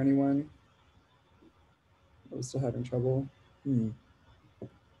work for anyone? Are we still having trouble?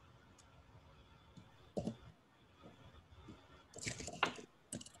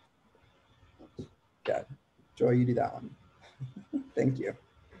 Yeah, Joy, you do that one. Thank you.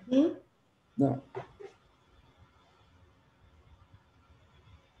 No.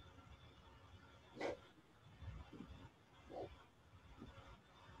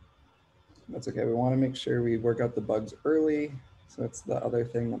 That's okay. We want to make sure we work out the bugs early. So that's the other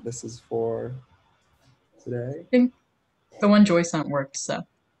thing that this is for today. I think the one Joy sent worked, so.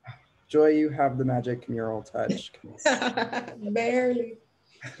 Joy, you have the magic mural touch. Barely.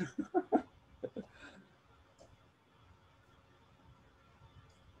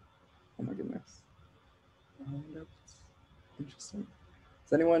 Oh my goodness. That's interesting.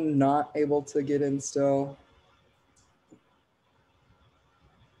 Is anyone not able to get in still?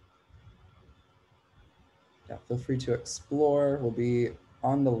 Yeah, feel free to explore. We'll be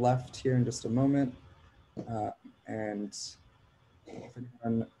on the left here in just a moment. And if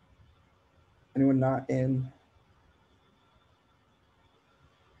anyone not in?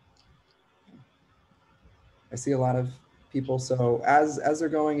 I see a lot of people. So as they're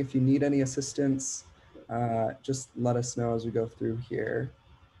going, if you need any assistance, just let us know as we go through here.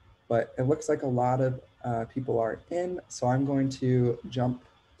 But it looks like a lot of people are in, so I'm going to jump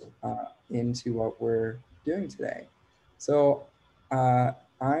into what we're doing today. So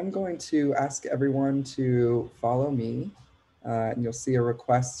I'm going to ask everyone to follow me, and you'll see a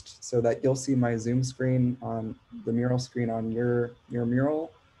request so that you'll see my Zoom screen on the mural screen on your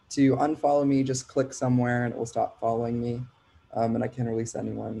mural. To unfollow me, just click somewhere and it will stop following me, and I can release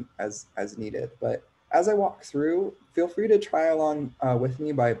anyone as needed. But as I walk through, feel free to try along with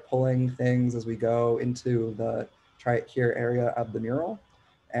me by pulling things as we go into the try it here area of the mural,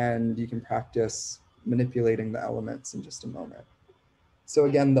 and you can practice manipulating the elements in just a moment. So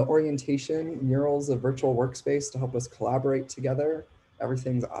again, the orientation, mural's a virtual workspace to help us collaborate together.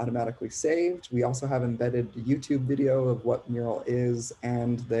 Everything's automatically saved. We also have embedded YouTube video of what mural is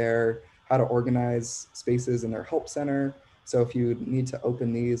and their how to organize spaces in their help center. So if you need to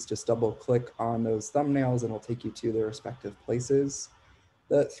open these, just double click on those thumbnails and it'll take you to their respective places.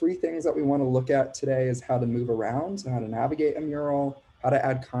 The three things that we want to look at today is how to move around, so how to navigate a mural, how to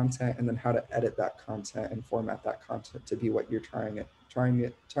add content, and then how to edit that content and format that content to be what you're trying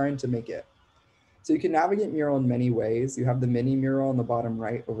to make it. So you can navigate mural in many ways. You have the mini mural on the bottom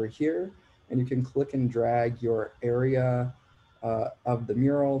right over here, and you can click and drag your area of the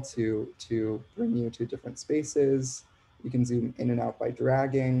mural to bring you to different spaces. You can zoom in and out by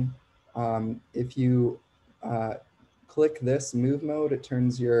dragging. If you click this move mode, it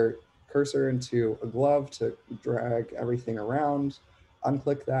turns your cursor into a glove to drag everything around.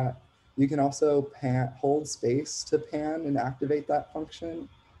 Unclick that. You can also hold space to pan and activate that function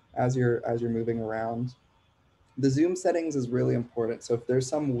as you're moving around. The zoom settings is really important. So if there's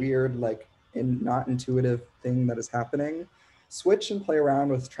some weird, like not intuitive thing that is happening, switch and play around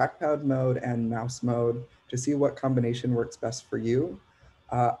with trackpad mode and mouse mode to see what combination works best for you.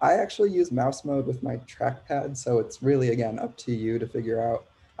 I actually use mouse mode with my trackpad, so it's really, again, up to you to figure out.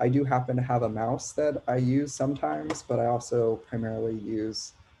 I do happen to have a mouse that I use sometimes, but I also primarily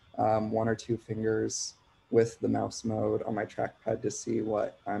use one or two fingers with the mouse mode on my trackpad to see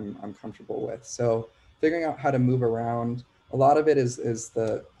what I'm comfortable with. So figuring out how to move around, a lot of it is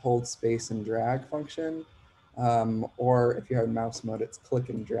the hold space and drag function. Or if you have mouse mode, it's click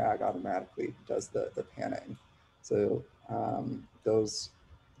and drag automatically does the panning. So those,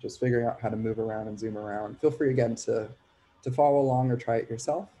 just figuring out how to move around and zoom around. Feel free again to follow along or try it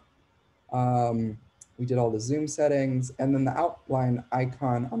yourself. We did all the zoom settings, and then the outline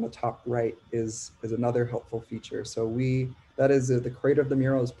icon on the top right is another helpful feature. So that is the creator of the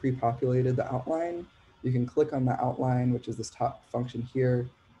mural has pre-populated the outline. You can click on the outline, which is this top function here,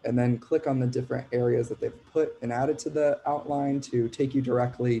 and then click on the different areas that they've put and added to the outline to take you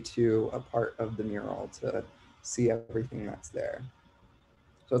directly to a part of the mural to see everything that's there.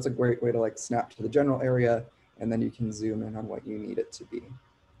 So it's a great way to like snap to the general area, and then you can zoom in on what you need it to be.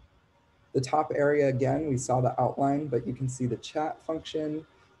 The top area, again, we saw the outline, but you can see the chat function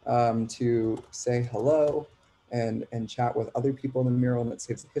to say hello and chat with other people in the mural, and it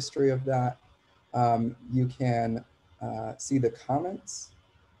saves the history of that. You can see the comments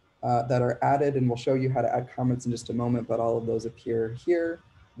that are added, and we'll show you how to add comments in just a moment, but all of those appear here.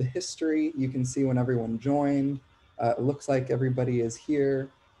 The history, you can see when everyone joined. It looks like everybody is here,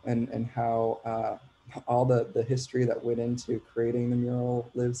 and how all the history that went into creating the mural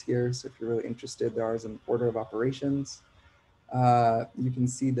lives here. So if you're really interested, there is an order of operations. You can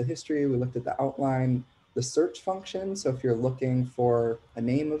see the history. We looked at the outline, the search function. So if you're looking for a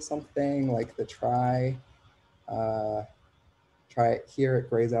name of something like the try it here, it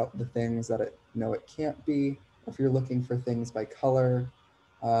grays out the things that it can't be. If you're looking for things by color,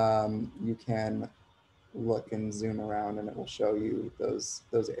 you can look and zoom around and it will show you those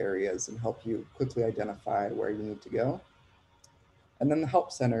areas and help you quickly identify where you need to go. And then the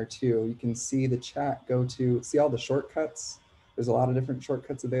help center too, you can see the chat, see all the shortcuts. There's a lot of different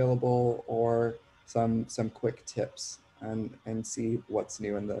shortcuts available, or some quick tips, and see what's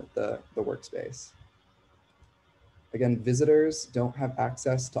new in the workspace. Again, visitors don't have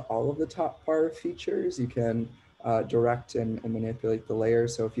access to all of the top bar features. You can direct and manipulate the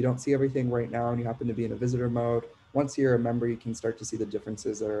layers. So if you don't see everything right now and you happen to be in a visitor mode, once you're a member, you can start to see the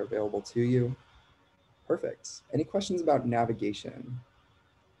differences that are available to you. Perfect. Any questions about navigation?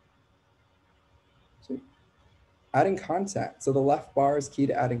 So, adding content. So the left bar is key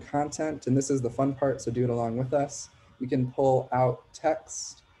to adding content, and this is the fun part, so do it along with us. You can pull out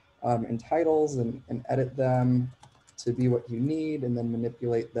text and titles and edit them to be what you need, and then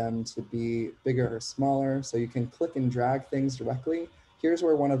manipulate them to be bigger or smaller. So you can click and drag things directly. Here's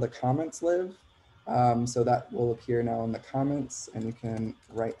where one of the comments live. So that will appear now in the comments, and you can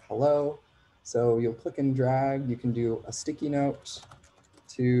write hello. So you'll click and drag. You can do a sticky note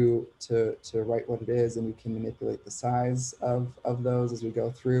to write what it is, and you can manipulate the size of those as we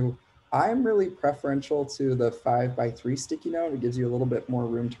go through. I'm really preferential to the 5x3 sticky note. It gives you a little bit more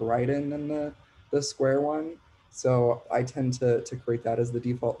room to write in than the square one. So I tend to create that as the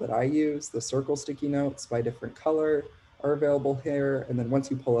default that I use. The circle sticky notes by different color are available here. And then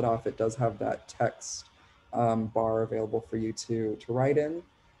once you pull it off, it does have that text bar available for you to write in.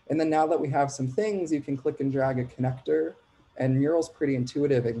 And then now that we have some things, you can click and drag a connector. And Mural's pretty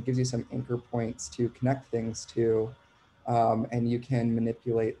intuitive. It gives you some anchor points to connect things to. And you can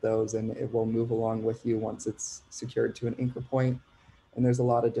manipulate those and it will move along with you once it's secured to an anchor point. And there's a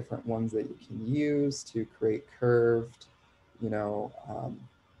lot of different ones that you can use to create curved,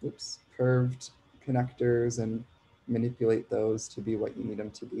 curved connectors and manipulate those to be what you need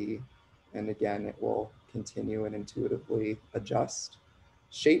them to be. And again, it will continue and intuitively adjust.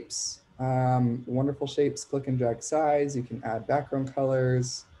 Shapes, wonderful shapes, click and drag size. You can add background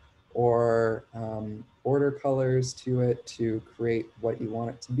colors or border colors to it to create what you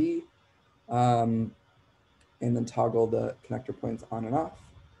want it to be. And then toggle the connector points on and off.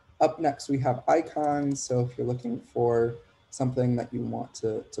 Up next, we have icons. So if you're looking for something that you want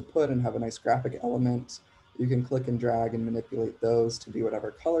to put and have a nice graphic element, you can click and drag and manipulate those to be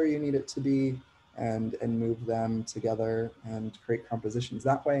whatever color you need it to be and move them together and create compositions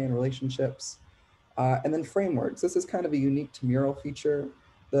that way in relationships. And then frameworks. This is kind of a unique to Mural feature.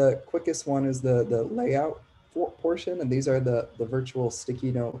 The quickest one is the layout portion, and these are the virtual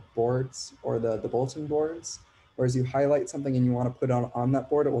sticky note boards or the bulletin boards. Whereas you highlight something and you want to put on that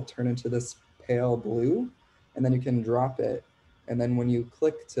board, it will turn into this pale blue, and then you can drop it. And then when you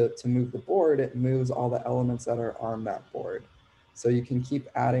click to move the board, it moves all the elements that are on that board. So you can keep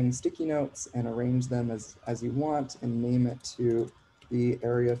adding sticky notes and arrange them as you want and name it to the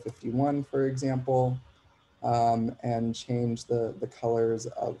Area 51, for example, and change the colors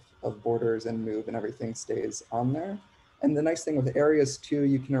of borders and move and everything stays on there. And the nice thing with areas too,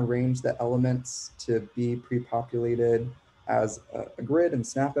 you can arrange the elements to be pre-populated as a grid and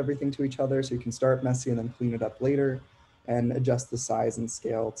snap everything to each other. So you can start messy and then clean it up later and adjust the size and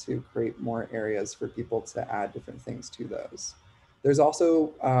scale to create more areas for people to add different things to those. There's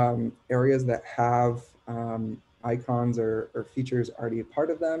also areas that have icons or features already a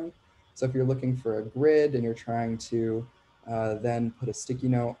part of them. So if you're looking for a grid and you're trying to then put a sticky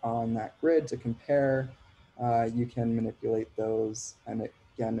note on that grid to compare, you can manipulate those, and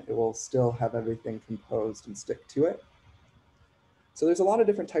again, it will still have everything composed and stick to it. So there's a lot of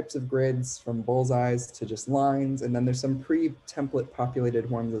different types of grids, from bullseyes to just lines, and then there's some pre-template populated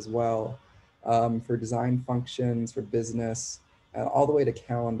ones as well for design functions, for business, all the way to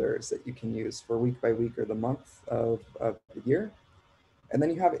calendars that you can use for week by week or the month of the year. And then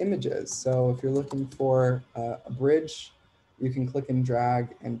you have images. So if you're looking for a bridge, you can click and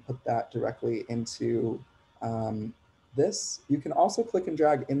drag and put that directly into this. You can also click and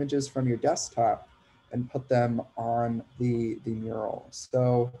drag images from your desktop and put them on the mural.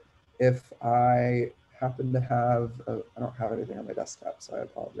 So if I happen to have, I don't have anything on my desktop, so I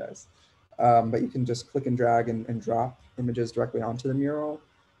apologize. But you can just click and drag and drop images directly onto the mural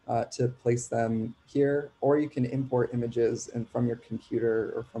to place them here, or you can import images from your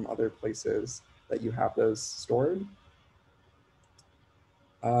computer or from other places that you have those stored.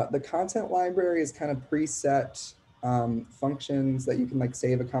 The content library is kind of preset functions that you can like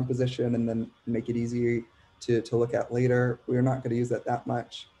save a composition and then make it easy to look at later. We're not going to use that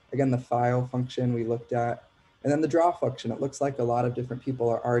much. Again, the file function we looked at, and then the draw function. It looks like a lot of different people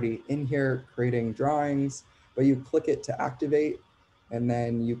are already in here creating drawings, but you click it to activate, and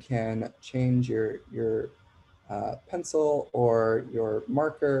then you can change your pencil or your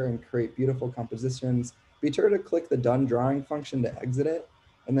marker and create beautiful compositions. Be sure to click the done drawing function to exit it.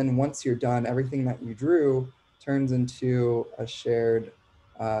 And then once you're done, everything that you drew turns into a shared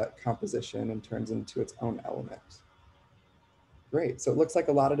composition and turns into its own element. Great, so it looks like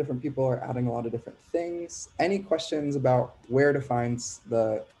a lot of different people are adding a lot of different things. Any questions about where to find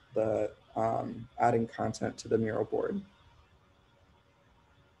the adding content to the mural board?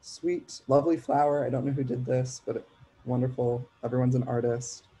 Sweet, lovely flower. I don't know who did this, but wonderful. Everyone's an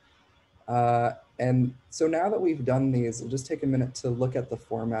artist. And so now that we've done these, we'll just take a minute to look at the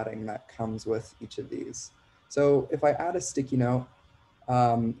formatting that comes with each of these. So if I add a sticky note,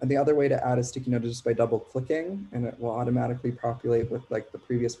 and the other way to add a sticky note is just by double clicking, and it will automatically populate with like the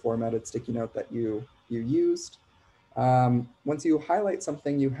previous formatted sticky note that you used. Once you highlight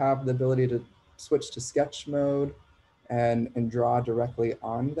something, you have the ability to switch to sketch mode and draw directly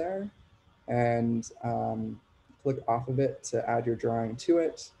on there, and click off of it to add your drawing to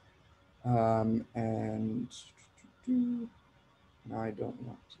it. And now I don't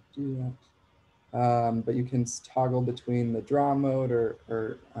want to do that. But you can toggle between the draw mode or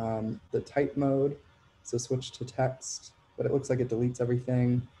the type mode. So switch to text, but it looks like it deletes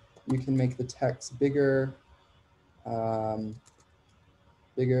everything. You can make the text bigger,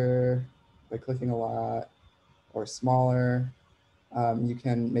 bigger by clicking a lot, or smaller. You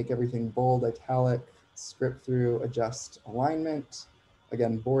can make everything bold, italic, script through, adjust alignment.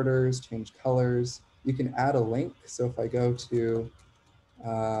 Again, borders, change colors. You can add a link. So if I go to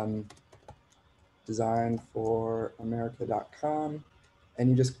designforamerica.com and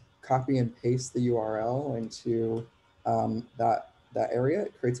you just copy and paste the URL into that area,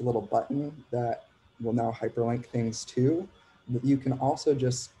 it creates a little button that will now hyperlink things to. You can also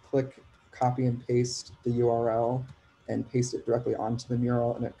just click copy and paste the URL and paste it directly onto the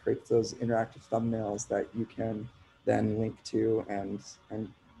mural, and it creates those interactive thumbnails that you can then link to and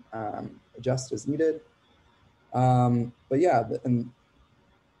adjust as needed. But yeah, and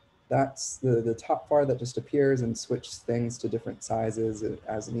that's the top bar that just appears and switches things to different sizes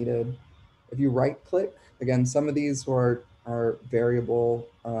as needed. If you right click, again, some of these are variable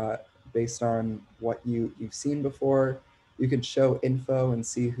based on what you've seen before. You can show info and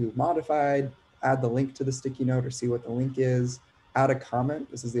see who modified, add the link to the sticky note or see what the link is, add a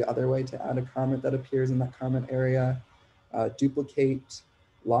comment. This is the other way to add a comment that appears in that comment area. Duplicate,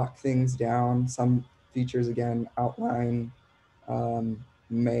 lock things down. Some features, again, outline,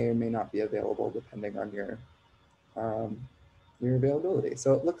 may or may not be available depending on your availability.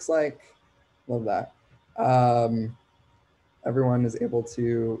 So it looks like, love that. Everyone is able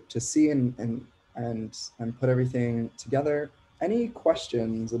to see and put everything together. Any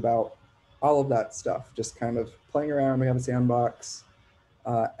questions about all of that stuff? Just kind of playing around. We have a sandbox.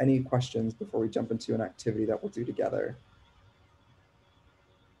 Any questions before we jump into an activity that we'll do together?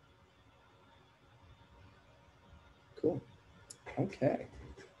 Cool. Okay.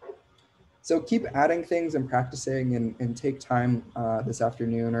 So keep adding things and practicing and take time this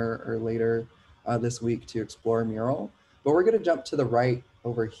afternoon or later this week to explore mural. But we're going to jump to the right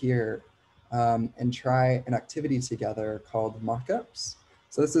over here and try an activity together called mockups.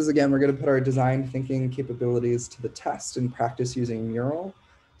 So this is, again, we're going to put our design thinking capabilities to the test and practice using mural.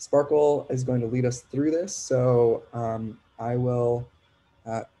 Sparkle is going to lead us through this. So I will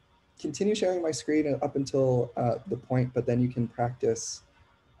continue sharing my screen up until the point, but then you can practice.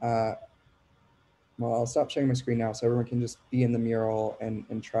 Well, I'll stop sharing my screen now so everyone can just be in the mural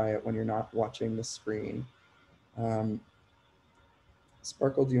and try it when you're not watching the screen.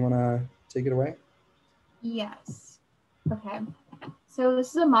 Sparkle, do you want to take it away? Yes. Okay. So this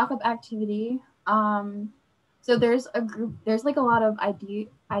is a mock-up activity. So there's a group, there's like a lot of idea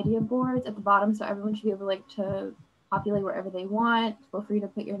boards at the bottom, so everyone should be able to populate wherever they want. Feel free to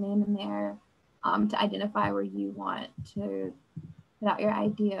put your name in there to identify where you want to put out your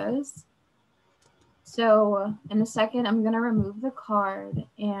ideas. So in a second, I'm going to remove the card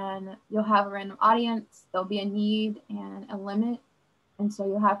and you'll have a random audience. There'll be a need and a limit. And so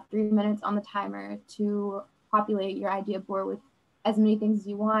you'll have 3 minutes on the timer to populate your idea board with as many things as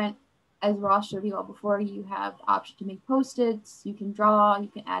you want. As Ross showed you all before, you have the option to make post-its, you can draw, you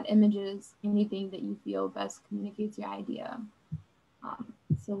can add images, anything that you feel best communicates your idea.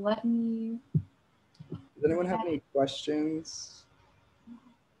 So let me... Does anyone have any questions?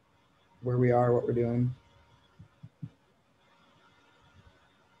 Where we are, what we're doing?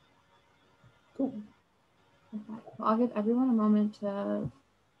 Cool. Okay. Well, I'll give everyone a moment to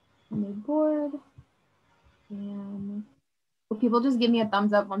on their board. And will people just give me a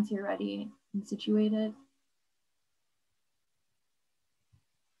thumbs up once you're ready and situated?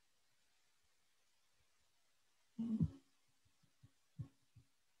 Okay.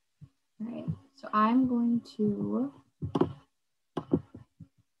 All right, so I'm going to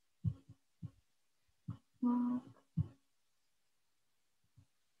all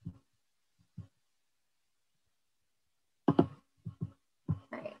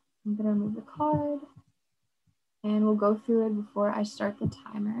right, I'm gonna remove the card and we'll go through it before I start the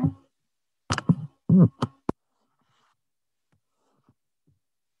timer.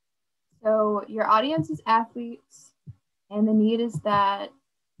 So your audience is athletes, and the need is that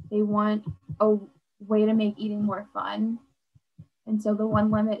they want a way to make eating more fun. And so the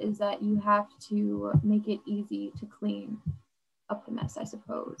one limit is that you have to make it easy to clean up the mess, I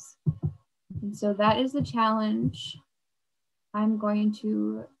suppose. And so that is the challenge. I'm going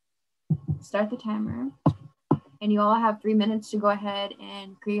to start the timer, and you all have 3 minutes to go ahead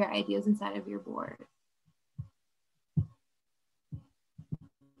and create your ideas inside of your board.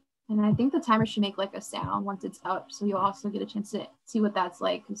 And I think the timer should make like a sound once it's up. So you'll also get a chance to see what that's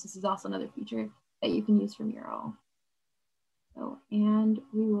like, because this is also another feature that you can use for Mural. So, and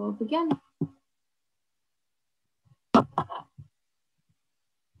we will begin.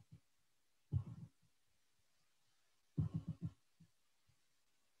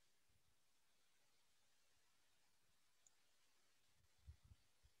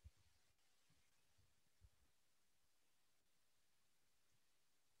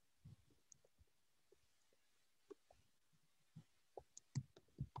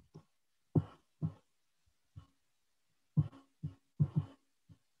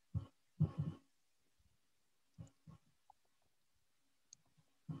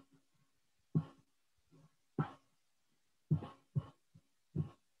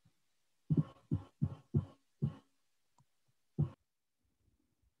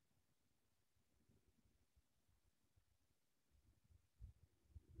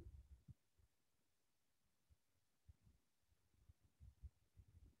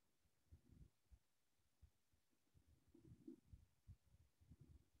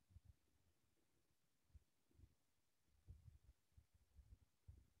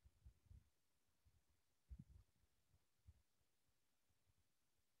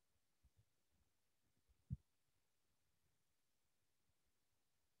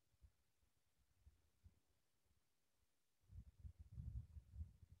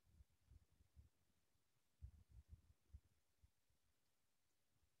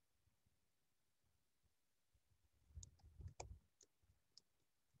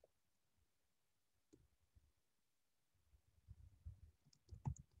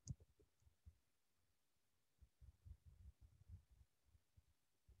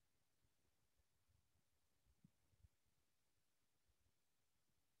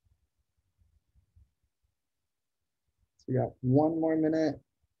 So we got 1 more minute.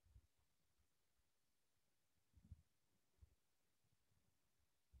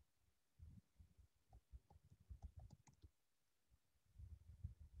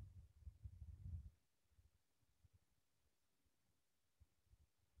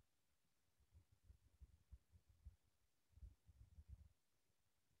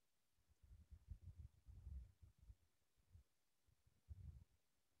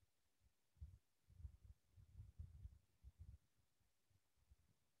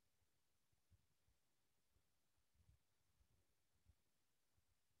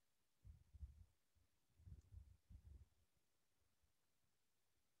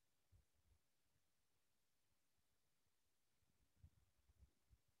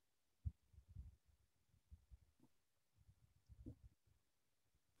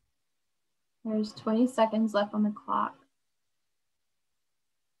 There's 20 seconds left on the clock.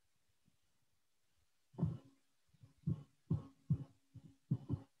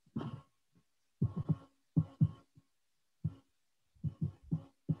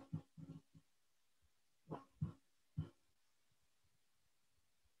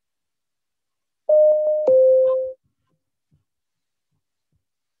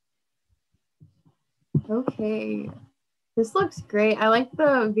 Okay, this looks great. I like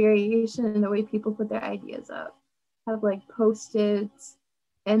the variation in the way people put their ideas up. Have like post-its,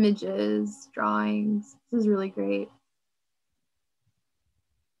 images, drawings. This is really great.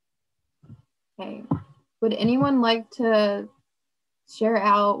 Okay, would anyone like to share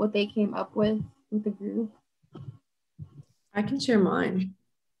out what they came up with the group? I can share mine.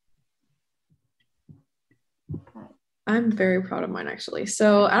 Okay. I'm very proud of mine, actually.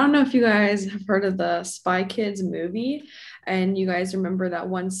 So I don't know if you guys have heard of the Spy Kids movie, and you guys remember that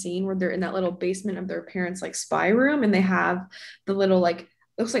one scene where they're in that little basement of their parents' like spy room, and they have the little like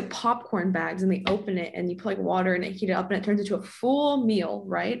looks like popcorn bags, and they open it and you put like water and it heat it up and it turns into a full meal,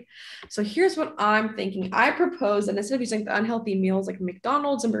 right? So here's what I'm thinking. I propose that instead of using the unhealthy meals like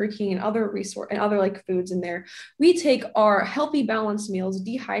McDonald's and Burger King and other like foods in there, we take our healthy balanced meals,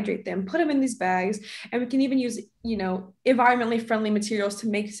 dehydrate them, put them in these bags, and we can even use environmentally friendly materials to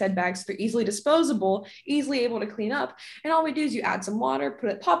make said bags. They're easily disposable, easily able to clean up. And all we do is you add some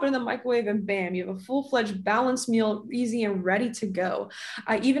water, pop it in the microwave, and bam, you have a full-fledged balanced meal, easy and ready to go.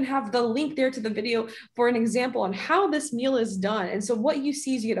 I even have the link there to the video for an example on how this meal is done. And so what you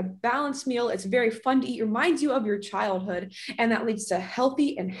see is you get a balanced meal. It's very fun to eat, reminds you of your childhood, and that leads to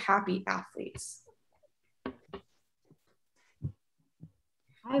healthy and happy athletes.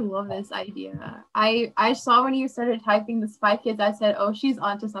 I love this idea. I saw when you started typing the Spy Kids, I said, oh, she's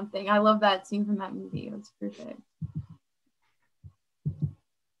onto something. I love that scene from that movie. It was perfect.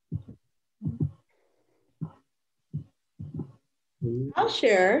 I'll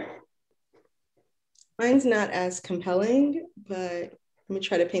share. Mine's not as compelling, but Let me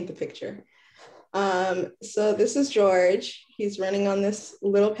try to paint the picture. So this is George. He's running on this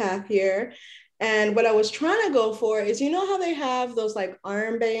little path here. And what I was trying to go for is, you know how they have those like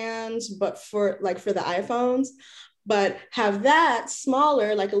armbands, but for the iPhones, but have that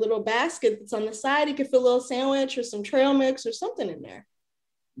smaller, like a little basket that's on the side. You could fit a little sandwich or some trail mix or something in there.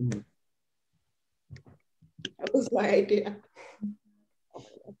 Mhm. That was my idea.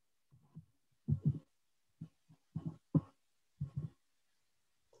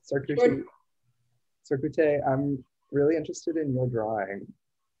 Circuite, I'm really interested in your drawing.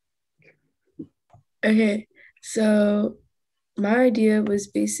 Okay, so my idea was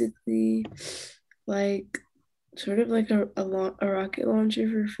basically like sort of like a rocket launcher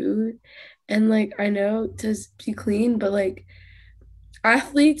for food. And like I know to be clean, but like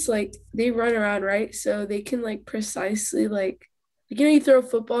athletes, like they run around, right? So they can like precisely like you know, you throw a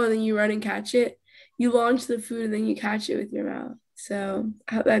football and then you run and catch it. You launch the food and then you catch it with your mouth. So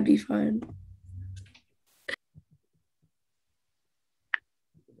that'd be fun.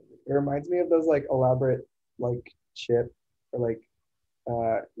 It reminds me of those like elaborate like chip or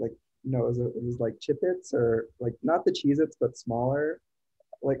no, it was like Chip-Its or like not the Cheez-Its but smaller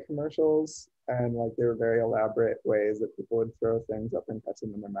like commercials, and like they were very elaborate ways that people would throw things up and catch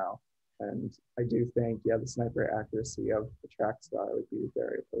them in their mouth. And I do think, yeah, the sniper accuracy of the track star would be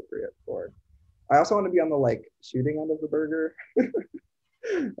very appropriate for. I also want to be on the like shooting end of the burger.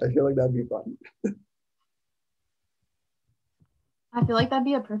 I feel like that'd be fun. I feel like that'd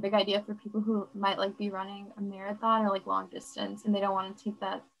be a perfect idea for people who might like be running a marathon or like long distance and they don't want to take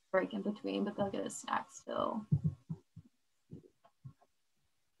that break in between, but they'll get a snack still.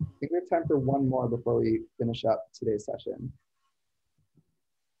 I think we have time for one more before we finish up today's session.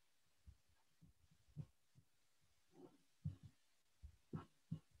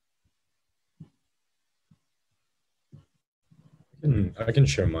 I can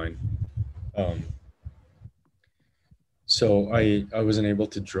share mine. So I wasn't able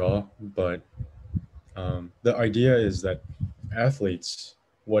to draw, but the idea is that athletes,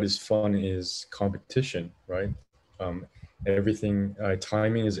 what is fun is competition, right? Everything,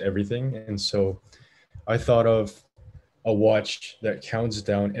 timing is everything. And so I thought of a watch that counts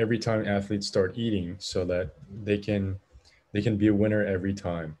down every time athletes start eating so that they can be a winner every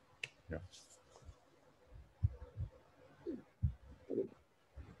time. Yeah.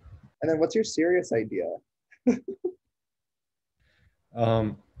 And then what's your serious idea?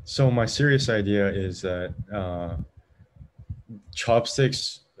 So my serious idea is that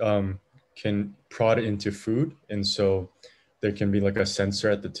chopsticks can prod it into food, and so there can be like a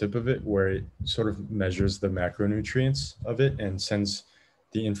sensor at the tip of it where it sort of measures the macronutrients of it and sends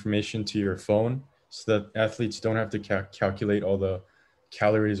the information to your phone so that athletes don't have to calculate all the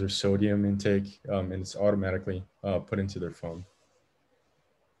calories or sodium intake, and it's automatically put into their phone.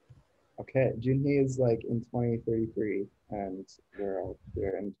 Okay, Junhee is like in 2033 and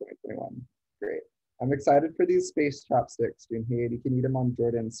we're in 2021. Great. I'm excited for these space chopsticks, Junhee. You can eat them on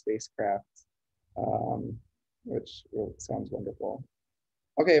Jordan's spacecraft, which sounds wonderful.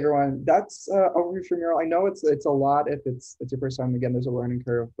 Okay, everyone, that's overview for mural. I know it's a lot if it's your first time. Again, there's a learning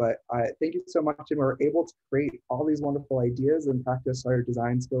curve, but thank you so much. And we're able to create all these wonderful ideas and practice our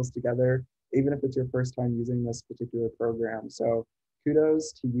design skills together, even if it's your first time using this particular program. So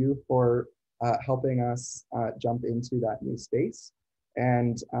kudos to you for helping us jump into that new space.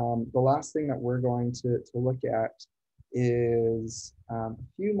 And the last thing that we're going to look at is a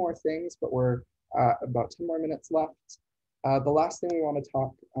few more things, but we're about 10 more minutes left. The last thing we want to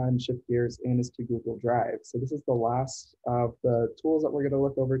talk and shift gears in is to Google Drive. So this is the last of the tools that we're going to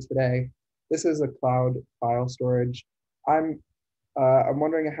look over today. This is a cloud file storage. I'm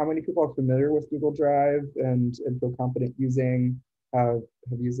wondering how many people are familiar with Google Drive and feel confident using, have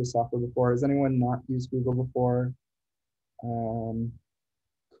used this software before. Has anyone not used Google before?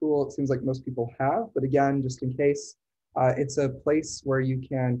 Cool, it seems like most people have, but again, just in case, it's a place where you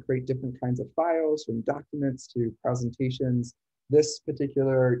can create different kinds of files, from documents to presentations. This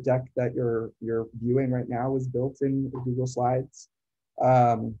particular deck that you're viewing right now was built in Google Slides.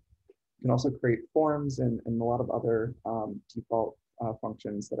 You can also create forms and a lot of other default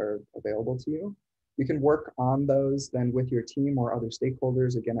functions that are available to you. You can work on those then with your team or other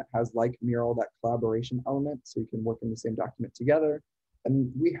stakeholders. Again, it has, like Mural, that collaboration element, so you can work in the same document together.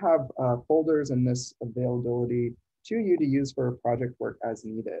 And we have folders in this availability to you to use for project work as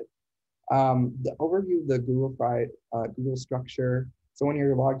needed. The overview of the Google structure. So when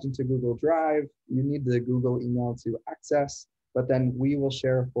you're logged into Google Drive, you need the Google email to access, but then we will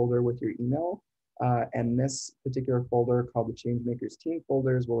share a folder with your email. And this particular folder, called the Changemakers Team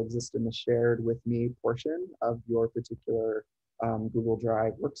folders, will exist in the shared with me portion of your particular Google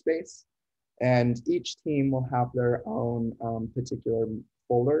Drive workspace. And each team will have their own particular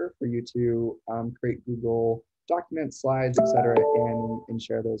folder for you to create Google documents, slides, etc., and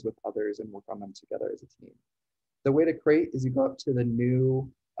share those with others and work on them together as a team. The way to create is you go up to the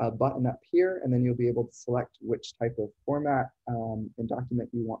new button up here, and then you'll be able to select which type of format and document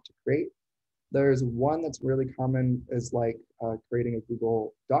you want to create. There's one that's really common is like creating a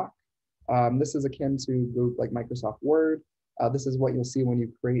Google Doc. This is akin to Google, like Microsoft Word. This is what you'll see when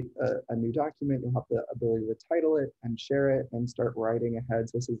you create a new document. You'll have the ability to title it and share it and start writing ahead.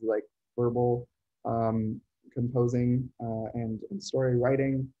 So this is like verbal composing and story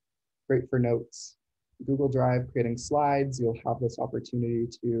writing, great for notes. Google Drive, creating slides, you'll have this opportunity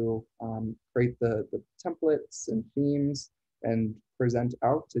to create the templates and themes and present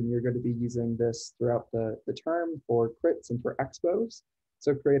out, and you're going to be using this throughout the term for crits and for expos.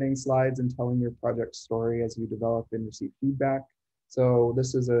 So creating slides and telling your project story as you develop and receive feedback. So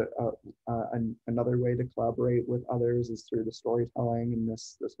this is another way to collaborate with others is through the storytelling in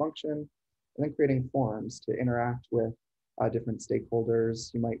this function, and then creating forums to interact with different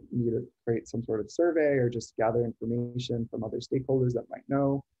stakeholders. You might need to create some sort of survey or just gather information from other stakeholders that might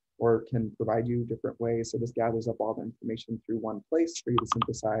know or can provide you different ways. So this gathers up all the information through one place for you to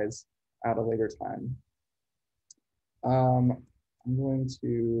synthesize at a later time. I'm going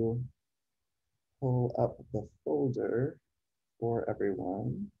to pull up the folder for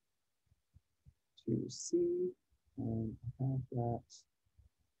everyone to see, and I have that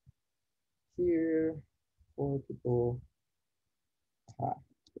here for people.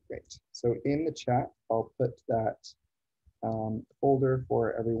 Great. So in the chat, I'll put that folder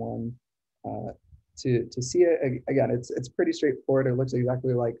for everyone to see it. Again, it's pretty straightforward. It looks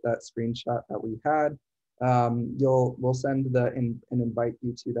exactly like that screenshot that we had. We'll send an invite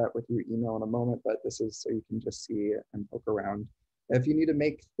you to that with your email in a moment, but this is so you can just see it and poke around. If you need to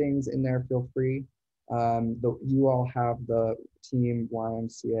make things in there, feel free. You all have the team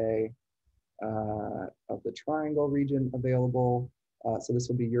YMCA of the Triangle region available. So this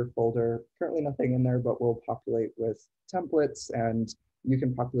will be your folder. Currently nothing in there, but we'll populate with templates, and you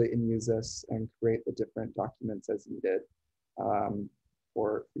can populate and use this and create the different documents as needed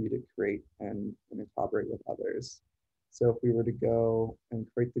for you to create and collaborate with others. So if we were to go and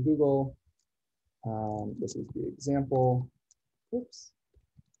create the Google, this is the example. Oops.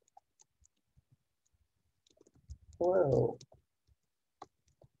 Hello.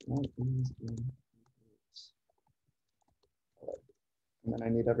 And then I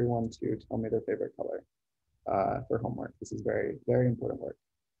need everyone to tell me their favorite color for homework. This is very, very important work.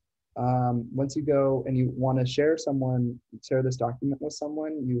 Once you go and you want to share this document with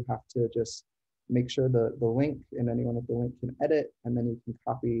someone, you have to just make sure the link and anyone with the link can edit, and then you can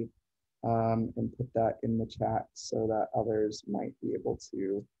copy and put that in the chat so that others might be able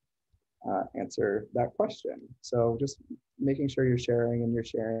to answer that question. So just making sure you're sharing and your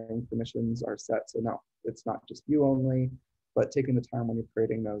sharing permissions are set. So no, it's not just you only, but taking the time when you're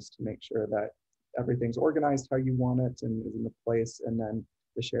creating those to make sure that everything's organized how you want it and is in the place, and then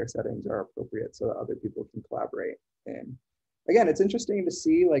the share settings are appropriate so that other people can collaborate. And again, it's interesting to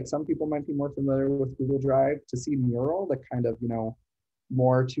see, like some people might be more familiar with Google Drive, to see Mural, that kind of,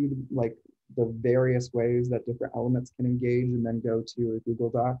 more to like the various ways that different elements can engage and then go to a Google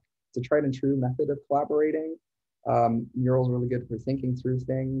Doc. It's a tried and true method of collaborating. Mural is really good for thinking through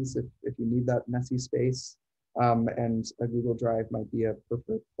things if you need that messy space. And a Google Drive might be a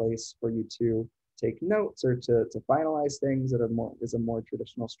preferred place for you to take notes or to finalize things that is a more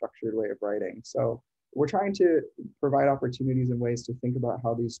traditional structured way of writing. So we're trying to provide opportunities and ways to think about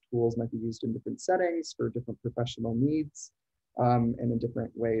how these tools might be used in different settings for different professional needs and in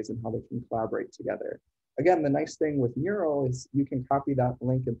different ways, and how they can collaborate together. Again, the nice thing with Mural is you can copy that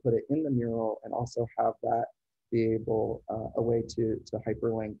link and put it in the Mural, and also have that be able a way to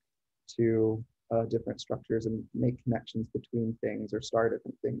hyperlink to different structures and make connections between things or start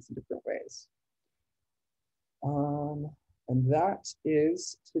different things in different ways. And that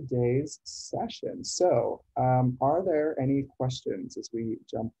is today's session. So are there any questions as we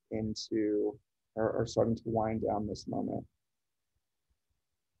jump into or starting to wind down this moment?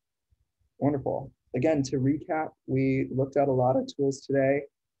 Wonderful. Again, to recap, we looked at a lot of tools today,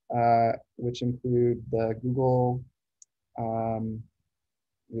 which include the Google,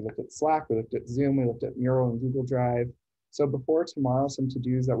 we looked at Slack, we looked at Zoom, we looked at Mural and Google Drive. So before tomorrow, some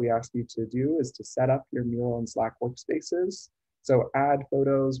to-dos that we ask you to do is to set up your Mural and Slack workspaces. So add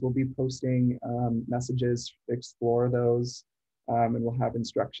photos, we'll be posting messages, explore those, and we'll have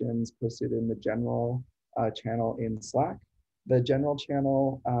instructions posted in the general channel in Slack. The general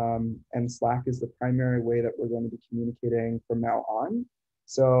channel and Slack is the primary way that we're going to be communicating from now on.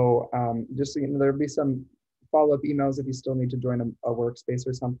 So just so you know, there'll be some follow-up emails if you still need to join a workspace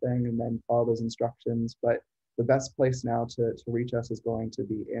or something, and then follow those instructions. But the best place now to reach us is going to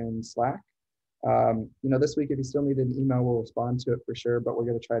be in Slack. This week, if you still need an email, we'll respond to it for sure, but we're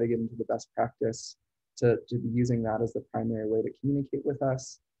going to try to get into the best practice to be using that as the primary way to communicate with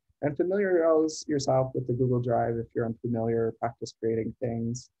us. And familiarize yourself with the Google Drive if you're unfamiliar, practice creating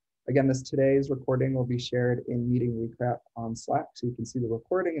things. Again, today's recording will be shared in Meeting Recap on Slack, so you can see the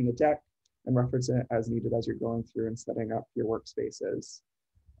recording in the deck and reference it as needed as you're going through and setting up your workspaces.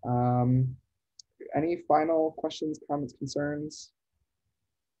 Any final questions, comments, concerns?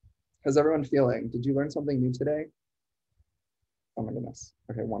 How's everyone feeling? Did you learn something new today? Oh my goodness.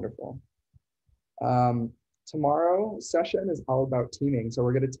 Okay, wonderful. Tomorrow's session is all about teaming. So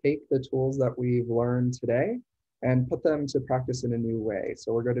we're going to take the tools that we've learned today and put them to practice in a new way.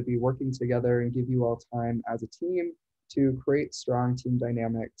 So we're going to be working together and give you all time as a team to create strong team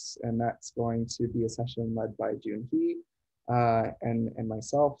dynamics. And that's going to be a session led by Junhee and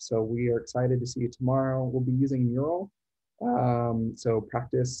myself. So we are excited to see you tomorrow. We'll be using Mural. So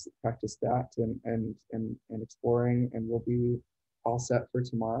practice that and exploring, and we'll be all set for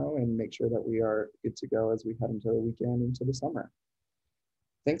tomorrow and make sure that we are good to go as we head into the weekend, into the summer.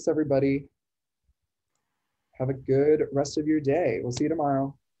 Thanks, everybody. Have a good rest of your day. We'll see you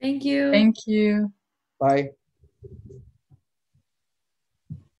tomorrow. Thank you. Thank you. Bye.